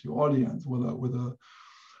disappoint your audience with a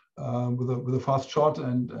fast shot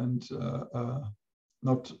and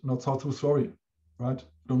not thought through story, right?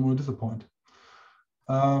 You don't want to disappoint.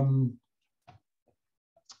 And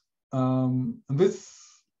this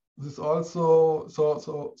also,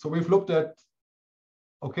 so we've looked at,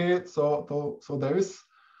 okay, so there is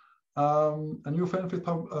a new benefit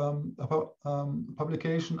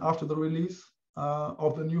publication after the release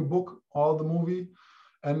of the new book or the movie,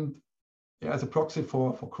 and yeah, as a proxy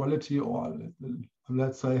for quality, or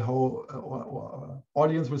let's say how or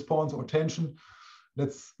audience response or attention.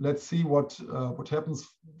 Let's see what happens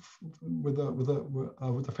with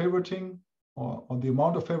the favoriting or the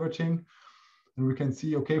amount of favoriting, and we can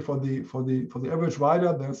see, okay, for the average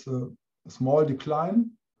writer, there's a small decline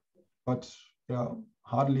but yeah,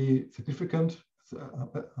 hardly significant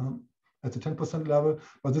at the 10% level.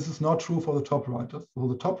 But this is not true for the top writers. So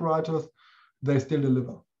the top writers, they still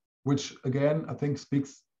deliver, which again, I think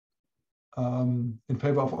speaks in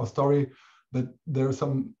favor of our story, that there is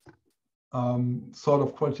some sort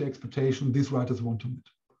of quality expectation these writers want to meet.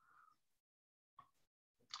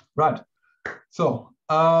 Right. So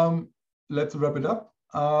let's wrap it up.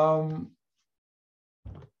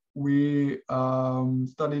 We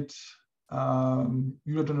studied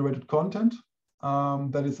user-generated content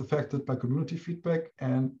that is affected by community feedback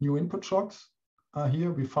and new input shocks.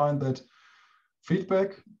 Here we find that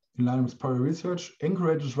feedback, in line with prior research,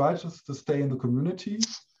 encourages writers to stay in the community.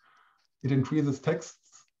 It increases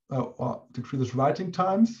texts or decreases writing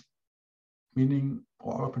times, meaning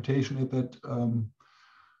our reputation is that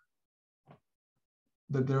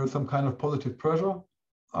that there is some kind of positive pressure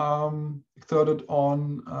exerted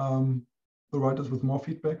on the writers with more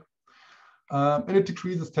feedback. And it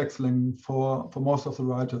decreases text length for most of the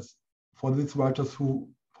writers, for these writers who,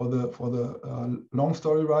 for the long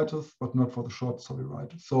story writers, but not for the short story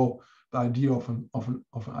writers. So the idea of an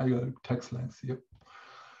ideal text length here.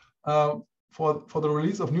 For the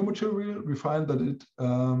release of new material, we find that it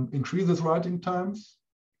increases writing times.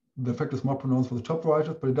 The effect is more pronounced for the top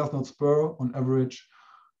writers, but it does not spur, on average,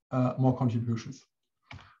 more contributions.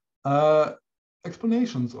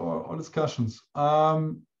 Explanations or discussions.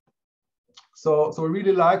 So we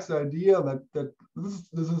really like the idea that this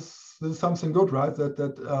is something good, right?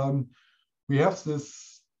 That we have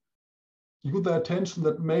this user attention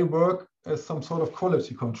that may work as some sort of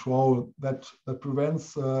quality control that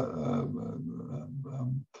prevents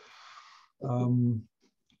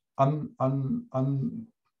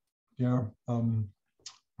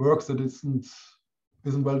works that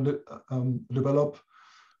isn't well developed,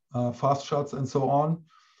 fast shots and so on.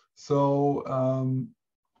 So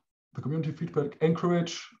the community feedback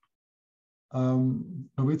encourage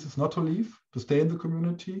novices not to leave, to stay in the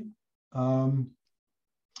community.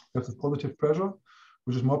 There's a positive pressure,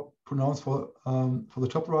 which is more pronounced for the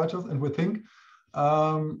top writers, and we think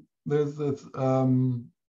the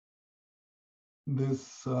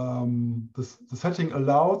setting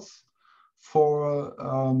allows for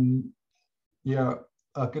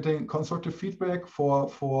getting constructive feedback, for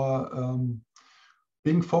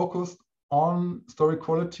being focused on story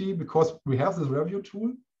quality, because we have this review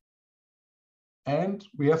tool and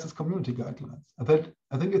we have this community guidelines. I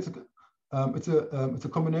think it's a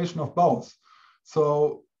combination of both.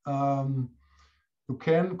 So you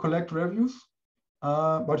can collect reviews,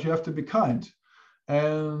 but you have to be kind.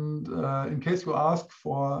 And in case you ask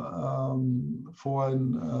for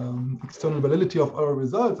an external validity of our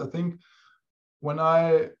results, I think when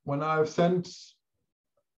I've sent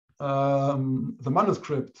the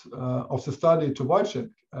manuscript of the study to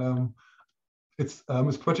Wojciech, it's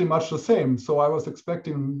pretty much the same. So I was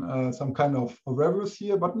expecting some kind of reviews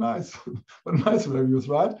here, but nice, but nice reviews,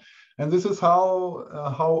 right? And this is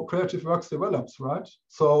how creative works develops, right?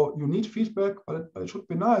 So you need feedback, but it should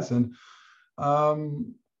be nice. And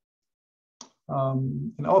in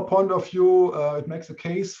our point of view, it makes a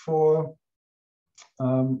case for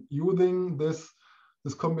using this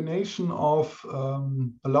combination of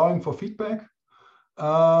allowing for feedback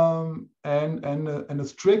and a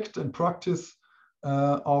strict and practice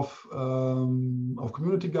of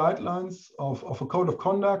community guidelines, of a code of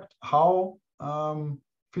conduct, how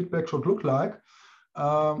feedback should look like,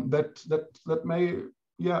 that may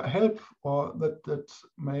help, or that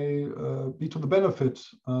may be to the benefit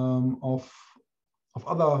of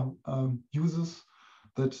other users,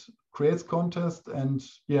 that creates contest. And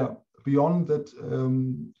beyond that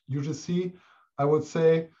UGC, I would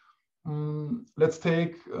say, let's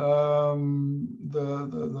take the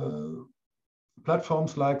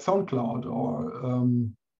platforms like SoundCloud or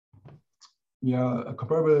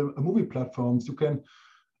comparable movie platforms.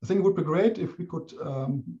 I think it would be great if we could,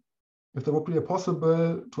 if there would be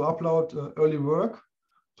possible to upload early work,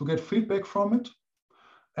 to get feedback from it,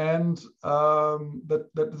 and that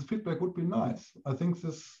this feedback would be nice. I think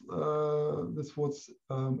this would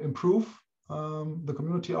improve the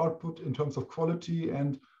community output in terms of quality,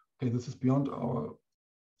 and this is beyond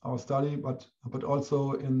our study, but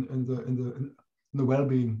also in the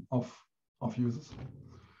well-being of users.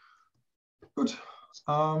 Good.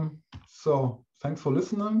 So thanks for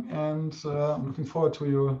listening, and I'm looking forward to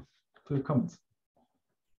your comments.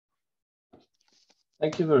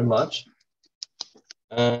 Thank you very much.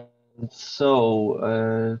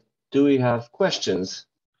 So, do we have questions?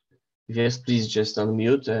 Yes, please just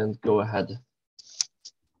unmute and go ahead.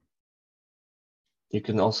 You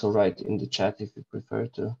can also write in the chat if you prefer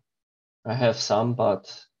to. I have some,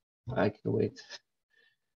 but I can wait.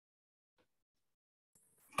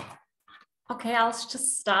 Okay, I'll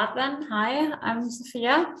just start then. Hi, I'm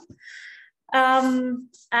Sophia. And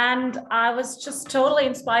I was just totally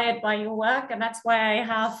inspired by your work, and that's why I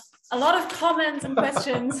have a lot of comments and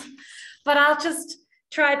questions, but I'll just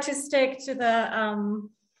try to stick to the,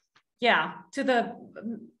 to the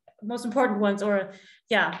most important ones, or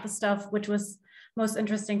the stuff which was most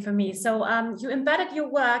interesting for me. So you embedded your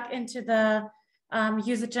work into the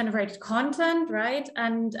user-generated content, right?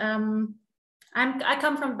 And I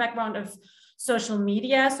come from a background of social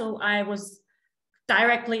media, so I was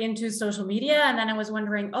directly into social media, and then I was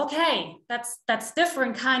wondering, okay, that's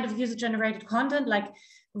different kind of user-generated content, like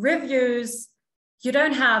reviews. You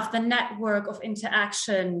don't have the network of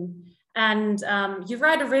interaction, and you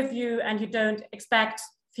write a review and you don't expect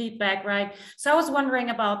feedback, right? So I was wondering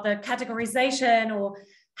about the categorization, or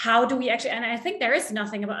how do we actually, and I think there is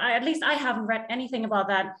nothing about, at least I haven't read anything about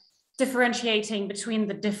that, differentiating between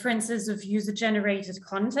the differences of user-generated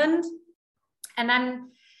content. And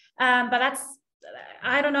then, but that's,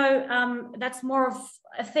 I don't know, that's more of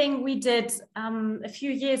a thing we did a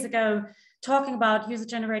few years ago, talking about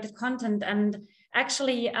user-generated content, and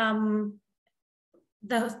actually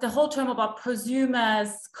the whole term about prosumers,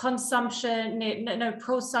 consumption,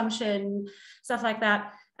 prosumption, stuff like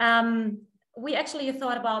that. We actually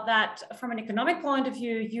thought about that from an economic point of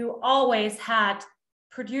view. You always had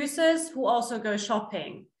producers who also go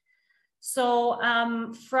shopping. So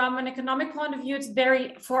from an economic point of view, it's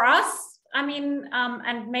very, for us, I mean,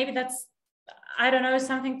 and maybe that's, I don't know,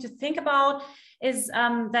 something to think about, is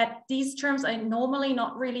that these terms are normally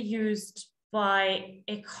not really used by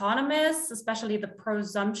economists, especially the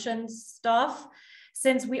prosumption stuff,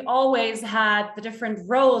 since we always had the different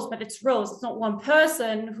roles, but it's roles. It's not one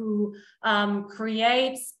person who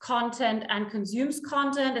creates content and consumes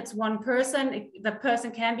content. It's one person. The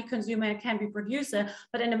person can be consumer, can be producer,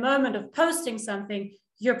 but in the moment of posting something,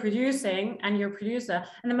 you're producing and you're producer.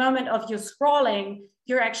 In the moment of you scrolling,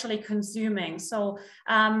 you're actually consuming. So,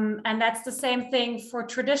 and that's the same thing for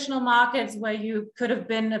traditional markets, where you could have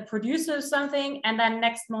been a producer of something, and then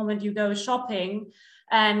next moment you go shopping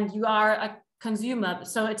and you are a consumer.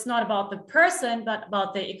 So it's not about the person, but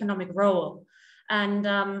about the economic role. And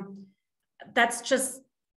that's just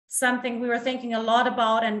something we were thinking a lot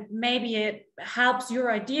about, and maybe it helps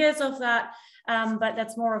your ideas of that, but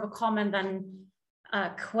that's more of a comment than a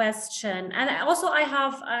question. And also I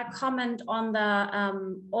have a comment on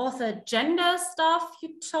the author gender stuff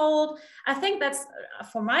you told. I think that's,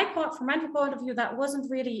 from my point of view, that wasn't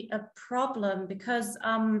really a problem, because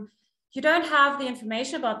you don't have the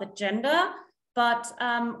information about the gender, but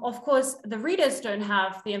of course the readers don't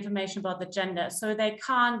have the information about the gender, so they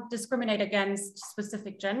can't discriminate against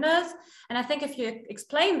specific genders. And I think if you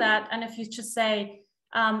explain that, and if you just say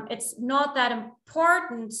it's not that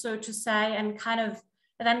important, so to say, and kind of,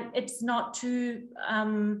 then it's not too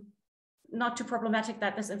problematic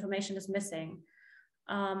that this information is missing.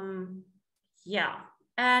 Yeah,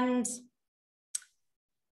 and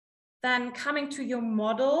then coming to your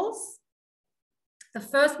models. The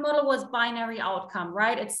first model was binary outcome,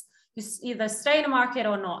 right? It's you either stay in a market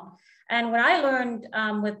or not. And what I learned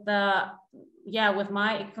with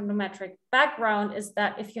my econometric background is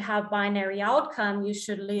that if you have binary outcome, you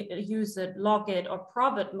should use a logit or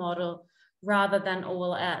probit model rather than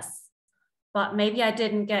OLS. But maybe I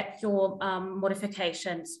didn't get your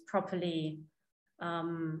modifications properly.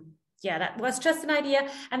 Yeah, that was just an idea.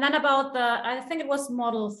 And then about I think it was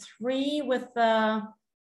model 3 with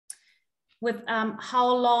how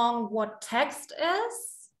long what text is.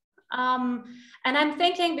 And I'm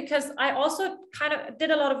thinking, because I also kind of did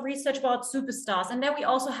a lot of research about superstars, and then we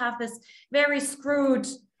also have this very screwed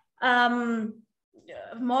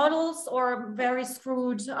models, or very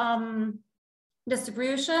screwed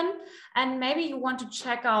distribution. And maybe you want to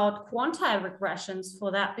check out quantile regressions for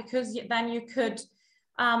that, because then you could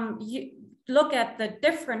look at the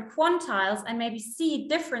different quantiles and maybe see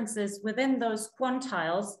differences within those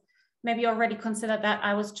quantiles. Maybe you already considered that.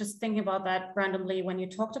 I was just thinking about that randomly when you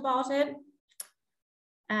talked about it.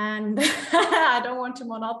 And I don't want to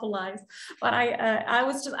monopolize, but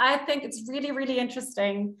I think it's really, really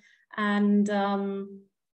interesting. And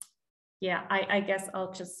yeah, I guess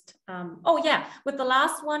I'll just, oh yeah, with the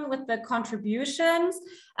last one, with the contributions.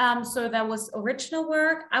 So there was original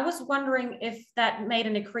work. I was wondering if that made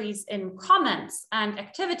an increase in comments and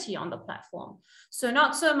activity on the platform. So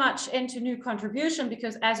not so much into new contribution,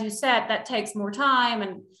 because as you said, that takes more time,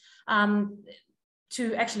 and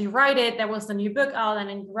to actually write it, there was the new book out, and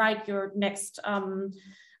then you write your next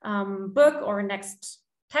book or next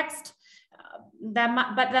text.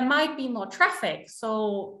 But there might be more traffic.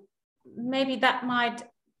 So maybe that might,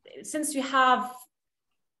 since you have,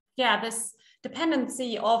 this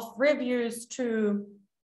dependency of reviews to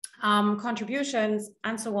contributions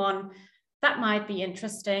and so on, that might be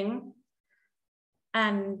interesting.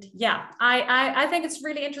 And yeah, I think it's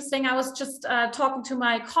really interesting. I was just talking to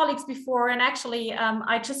my colleagues before, and actually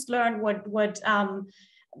I just learned what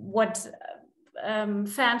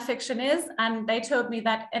fan fiction is, and they told me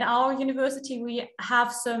that at our university we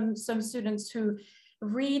have some students who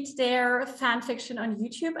read their fan fiction on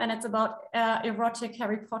YouTube, and it's about erotic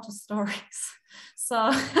Harry Potter stories.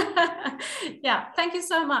 So yeah, thank you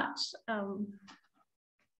so much.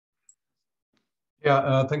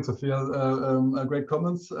 Thanks, Sophia. Great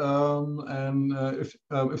comments. And if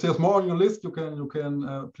there's more on your list, you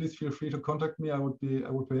can please feel free to contact me. I would be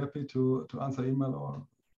happy to answer email or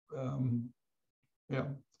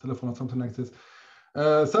telephone or something like this.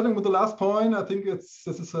 Starting with the last point, I think this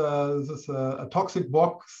is a toxic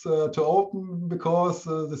box to open, because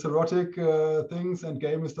this erotic things and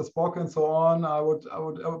gay Mr. Spock and so on, I would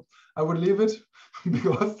leave it,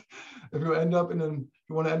 because if you want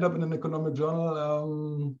to end up in an economic journal,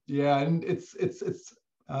 and it's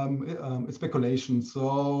speculation.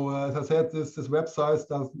 So as I said, this website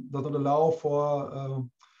does not allow for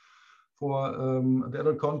the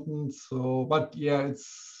adult content. So, but yeah,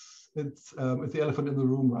 it's the elephant in the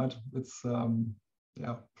room, right? It's what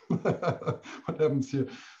happens here.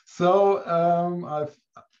 So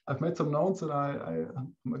I've made some notes, and I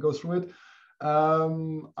go through it.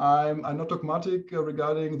 I'm not dogmatic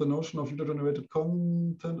regarding the notion of user-generated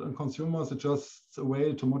content and consumers. It's just a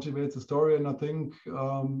way to motivate the story, and I think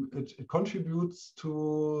it contributes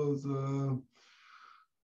to the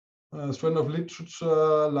strand of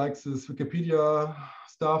literature, like this Wikipedia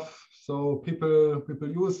stuff. So people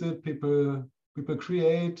use it, people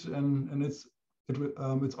create, and it's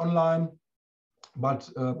online. But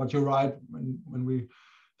you're right, when we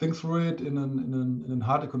think through it in a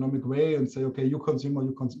hard economic way and say, okay, you consumer,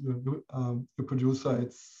 you producer,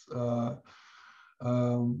 it's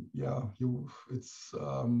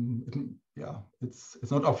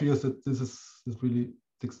it's not obvious that this really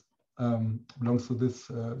belongs to this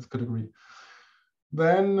category.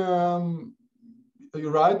 Then you're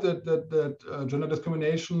right that gender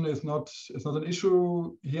discrimination is not an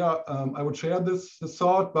issue here. I would share this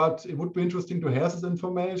thought, but it would be interesting to have this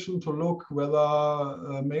information, to look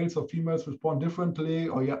whether males or females respond differently,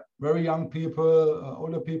 or very young people,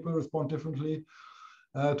 older people respond differently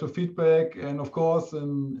to feedback. And of course,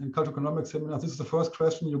 in cultural economics seminars, this is the first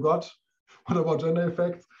question you got: what about gender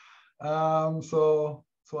effects? So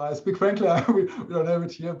I speak frankly, we don't have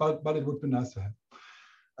it here, but it would be nice to have.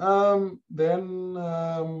 Then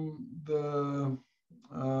the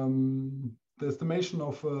estimation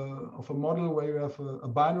of a model where you have a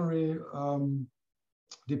binary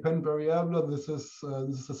dependent variable. This is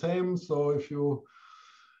the same. So if you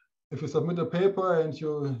submit a paper and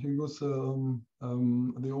you use the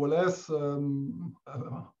OLS,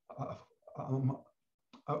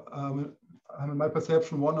 in my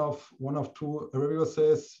perception, one of two reviewers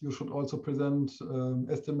says you should also present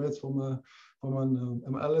estimates from an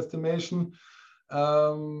ML estimation.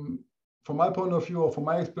 From my point of view, or from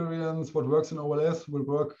my experience, what works in OLS will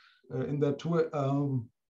work in that too,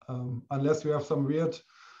 unless you have some weird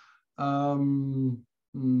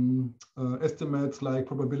estimates like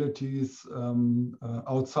probabilities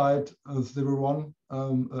outside 0-1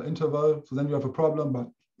 interval. So then you have a problem,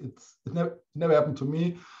 but it never happened to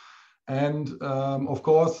me. And of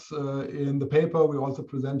course, in the paper, we also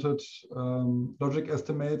presented logic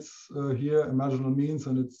estimates here and marginal means,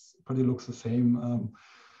 and it's pretty looks the same.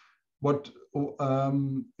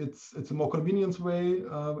 It's a more convenience way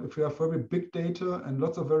if you have very big data and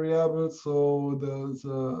lots of variables. So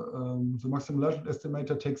the maximum likelihood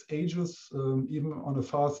estimator takes ages, even on a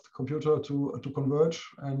fast computer, to converge.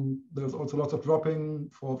 And there's also lots of dropping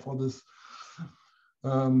for this.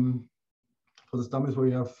 For the dummies where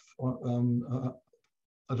you have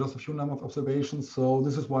just a few number of observations. So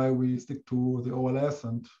this is why we stick to the OLS,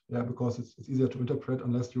 and because it's easier to interpret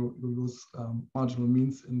unless you use marginal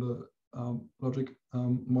means in the logic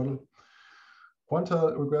model.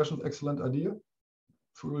 Pointer regression is excellent idea.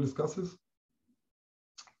 So we'll discuss this.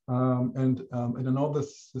 And I know the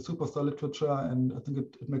superstar literature, and I think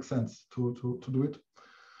it makes sense to do it.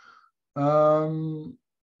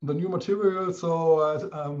 The new material, so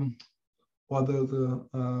or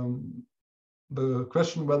the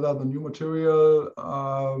question whether the new material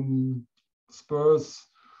spurs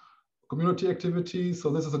community activity. So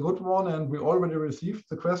this is a good one, and we already received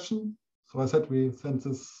the question. So I said we sent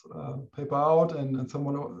this paper out, and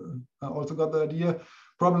someone also got the idea.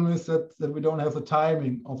 problem is that we don't have the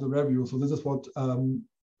timing of the review. So this is what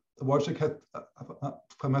Wojciech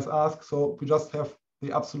has asked. So we just have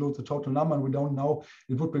the total number, and we don't know.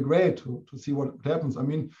 It would be great to see what happens. I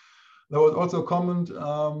mean, there was also a comment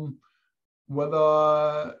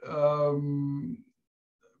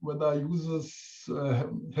whether users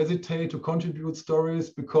hesitate to contribute stories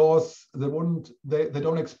because they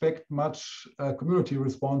don't expect much community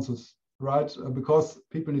responses, right? Because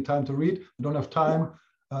people need time to read. They don't have time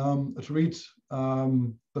to read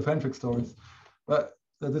the fanfic stories. But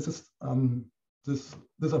this is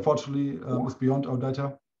this unfortunately is beyond our data.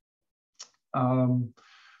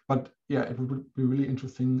 But yeah, it would be really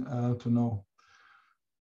interesting to know.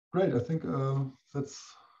 Great, I think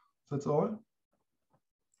that's all.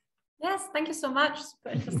 Yes, thank you so much.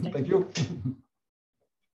 Super interesting. Thank you.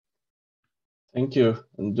 Thank you.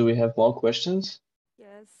 And do we have more questions?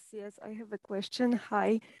 Yes, I have a question.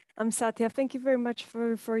 Hi, I'm Satya. Thank you very much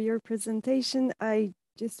for your presentation. I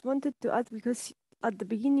just wanted to add, because at the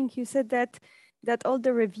beginning you said that all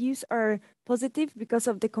the reviews are positive because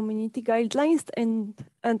of the community guidelines, and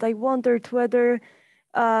I wondered whether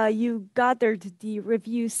you gathered the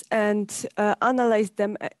reviews and analyzed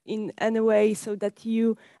them in any way so that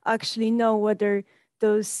you actually know whether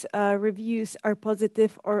those reviews are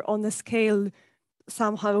positive or on a scale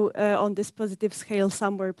somehow on this positive scale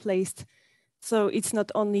somewhere placed. So it's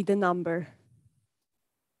not only the number.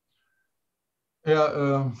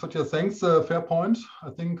 Yeah, Satya, thanks. Fair point. I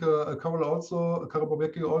think Karol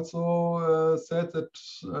Bobecki also said that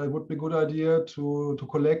it would be a good idea to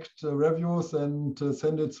collect reviews and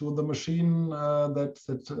send it to the machine that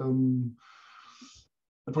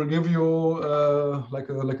will give you like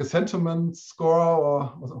a sentiment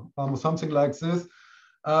score or something like this.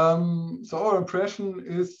 So our impression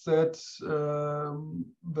is that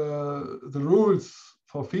the rules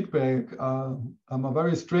for feedback are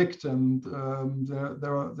very strict, and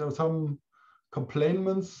there are some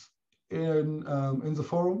complaints in the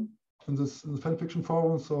forum, in the fanfiction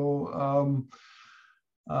forum. So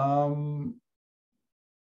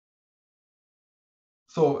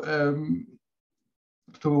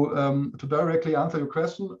to directly answer your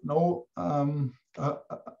question, no,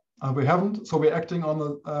 we haven't. So we're acting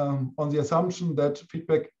on the assumption that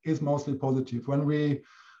feedback is mostly positive. When we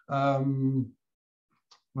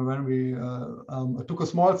took a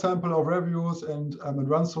small sample of reviews and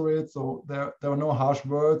run through it, so there were no harsh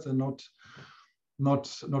words and not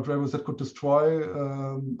reviews that could destroy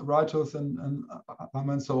writers and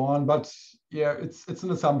so on. But yeah, it's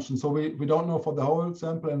an assumption. So we don't know for the whole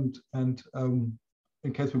sample, and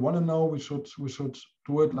in case we want to know, we should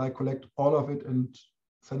do it, like collect all of it and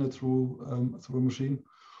send it through a machine.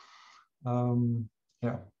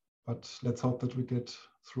 Yeah, but let's hope that we get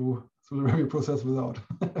through the review process without.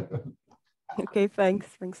 Okay,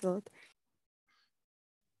 thanks a lot.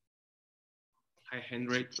 Hi,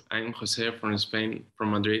 Hendrik. I'm Jose from Spain,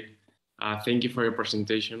 from Madrid. Thank you for your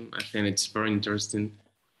presentation. I think it's very interesting.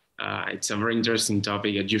 It's a very interesting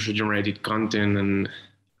topic at user-generated content, and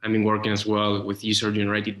I've been working as well with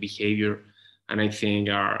user-generated behavior, and I think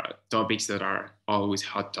are topics that are always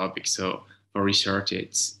hot topics. So for research,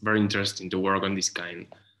 it's very interesting to work on this kind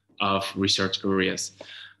of research areas.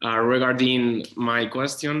 Regarding my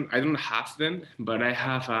question, I don't have them, but I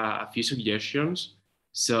have a few suggestions.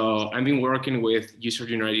 So I've been working with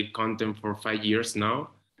user-generated content for 5 years now.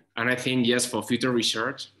 And I think, yes, for future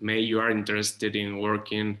research, maybe you are interested in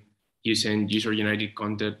working using user-generated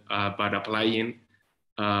content, but applying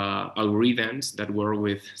algorithms that work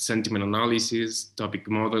with sentiment analysis, topic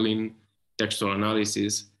modeling, textual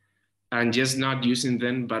analysis, and just not using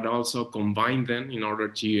them, but also combine them in order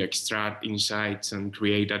to extract insights and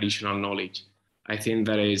create additional knowledge. I think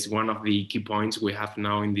that is one of the key points we have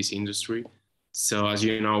now in this industry. So as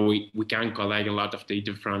you know, we can collect a lot of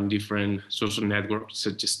data from different social networks,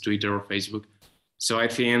 such as Twitter or Facebook. So I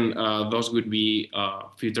think those would be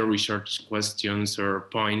future research questions or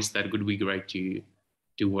points that would be great to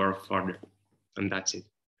work further. And that's it.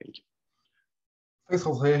 Thank you. Thanks,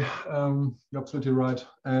 Jose. You're absolutely right.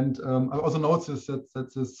 And I also noticed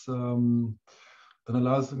that this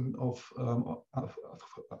analysis of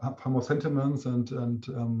sentiments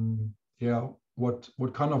and yeah, what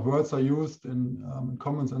kind of words are used in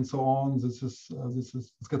comments and so on. This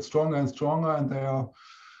gets stronger and stronger, and there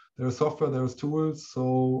is software, there's tools.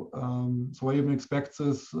 So I even expect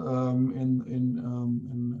this in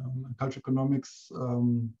culture economics.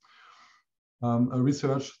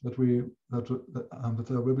 Research that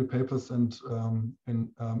there will be papers and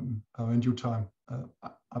in due time.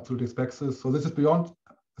 Absolutely expect this. So this is beyond,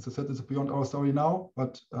 as I said, this is beyond our story now,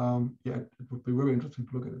 but yeah, it would be very interesting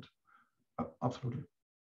to look at it. Absolutely.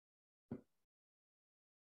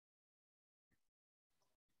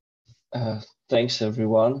 Thanks,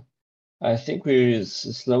 everyone. I think we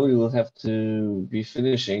slowly will have to be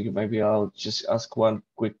finishing. Maybe I'll just ask one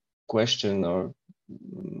quick question, or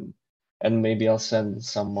and maybe I'll send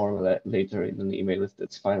some more later in an email if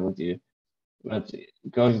that's fine with you. But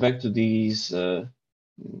going back to these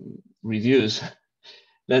reviews,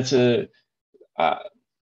 that's that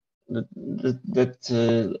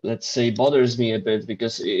let's say bothers me a bit,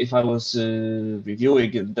 because if I was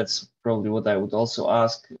reviewing it, that's probably what I would also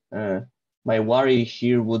ask. My worry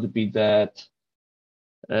here would be that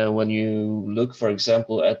when you look, for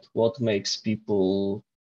example, at what makes people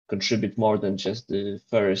contribute more than just the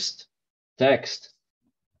first text,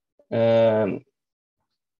 I'd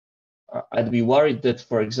be worried that,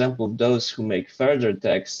 for example, those who make further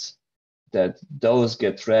texts, that those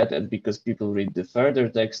get read, and because people read the further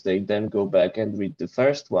text, they then go back and read the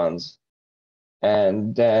first ones,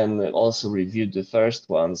 and then also review the first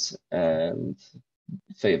ones and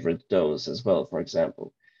favorite those as well, for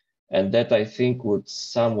example. And that, I think, would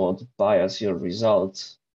somewhat bias your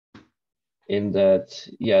results, in that,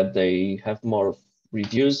 yeah, they have more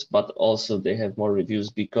reviews, but also they have more reviews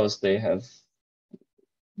because they have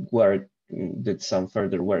did some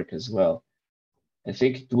further work as well. I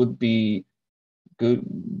think it would be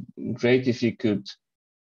great if you could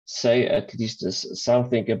say at least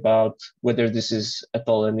something about whether this is at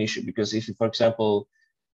all an issue. Because if you, for example,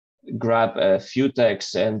 grab a few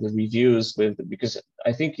texts and the reviews because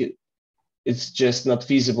I think it's just not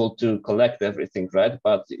feasible to collect everything, right?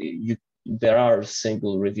 But there are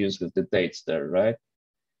single reviews with the dates there, right?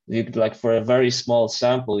 You could, like, for a very small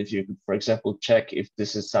sample, if you could, for example, check if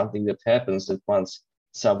this is something that happens, that once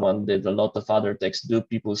someone did a lot of other texts, do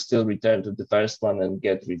people still return to the first one and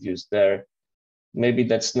get reviews there? Maybe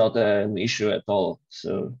that's not an issue at all.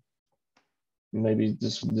 So maybe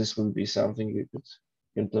this would be something you could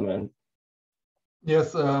implement.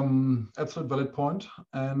 Yes, absolute valid point.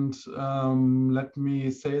 And let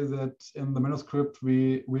me say that in the manuscript,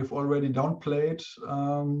 we've already downplayed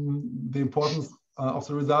the importance of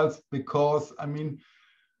the results, because, I mean,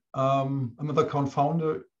 another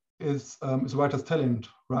confounder is writer's talent,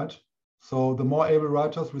 right? So the more able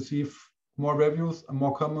writers receive more reviews and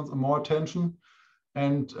more comments and more attention,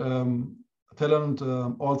 and talent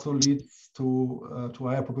also leads to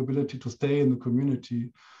higher probability to stay in the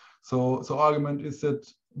community. So argument is that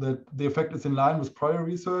the effect is in line with prior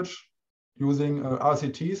research using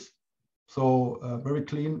RCTs, so very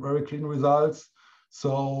clean results.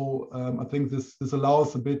 So I think this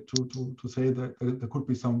allows a bit to say that there could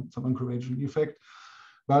be some encouraging effect.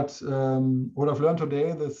 But what I've learned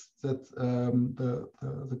today is that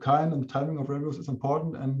the kind and timing of reviews is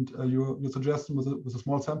important, and your suggestion with a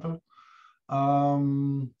small sample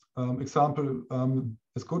example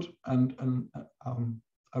is good, and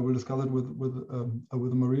I will discuss it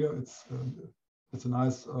with Maria. It's a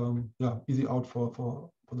nice easy out for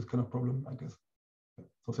this kind of problem, I guess.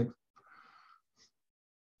 So thanks.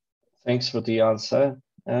 Thanks for the answer.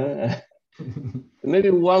 Maybe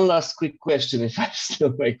one last quick question, if I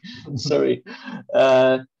still wait. Sorry.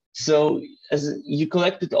 So as you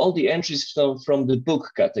collected all the entries from the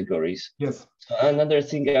book categories. Yes. Another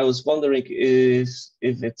thing I was wondering is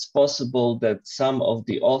if it's possible that some of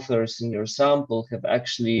the authors in your sample have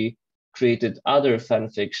actually created other fan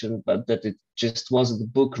fiction, but that it just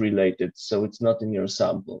wasn't book related, so it's not in your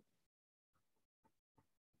sample.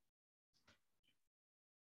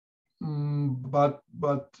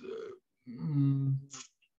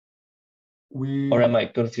 Or am I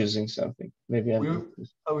confusing something? Maybe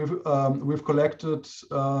we've collected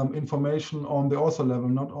information on the author level,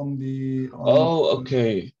 not on the.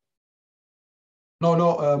 Okay. No,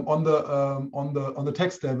 on the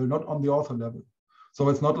text level, not on the author level. So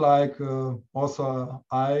it's not like author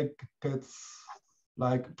I gets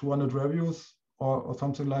like 200 reviews or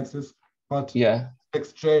something like this, but yeah,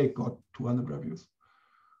 text J got 200 reviews.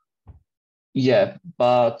 Yeah,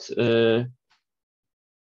 but okay,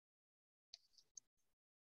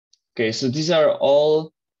 so these are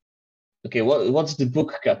all okay. What's the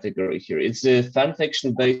book category here? It's a fan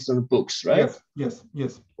fiction based on books, right? Yes.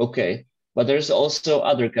 Okay, but there's also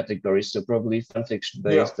other categories, so probably fan fiction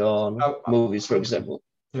based on movies, for example.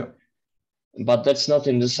 Yeah. But that's not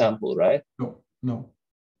in the sample, right? No.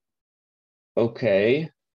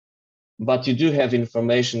 Okay, but you do have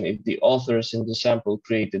information if the authors in the sample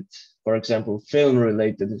created, for example,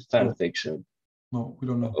 film-related fan fiction. No, we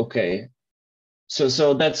don't know. Okay.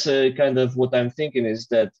 So that's kind of what I'm thinking, is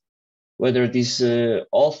that whether these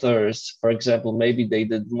authors, for example, maybe they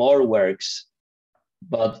did more works,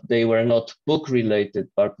 but they were not book related,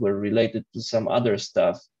 but were related to some other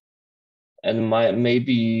stuff. And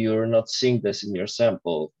maybe you're not seeing this in your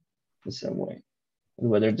sample. in some way, and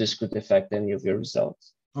whether this could affect any of your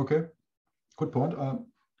results. Okay, good point. I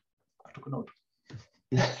took a note.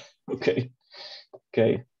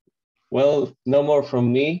 Okay. Well, no more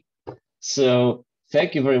from me. So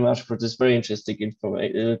thank you very much for this very interesting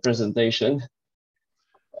presentation.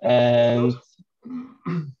 And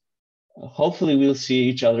hopefully we'll see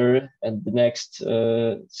each other at the next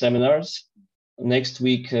seminars. Next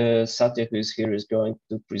week, Satya, who is here, is going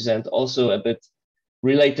to present also a bit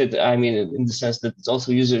related, I mean, in the sense that it's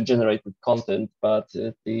also user-generated content, but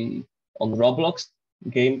on Roblox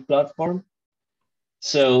game platform.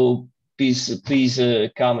 So please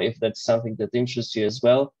come if that's something that interests you as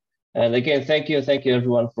well. And again, thank you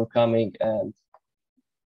everyone for coming, and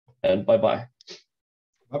bye-bye.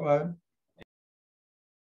 Bye-bye.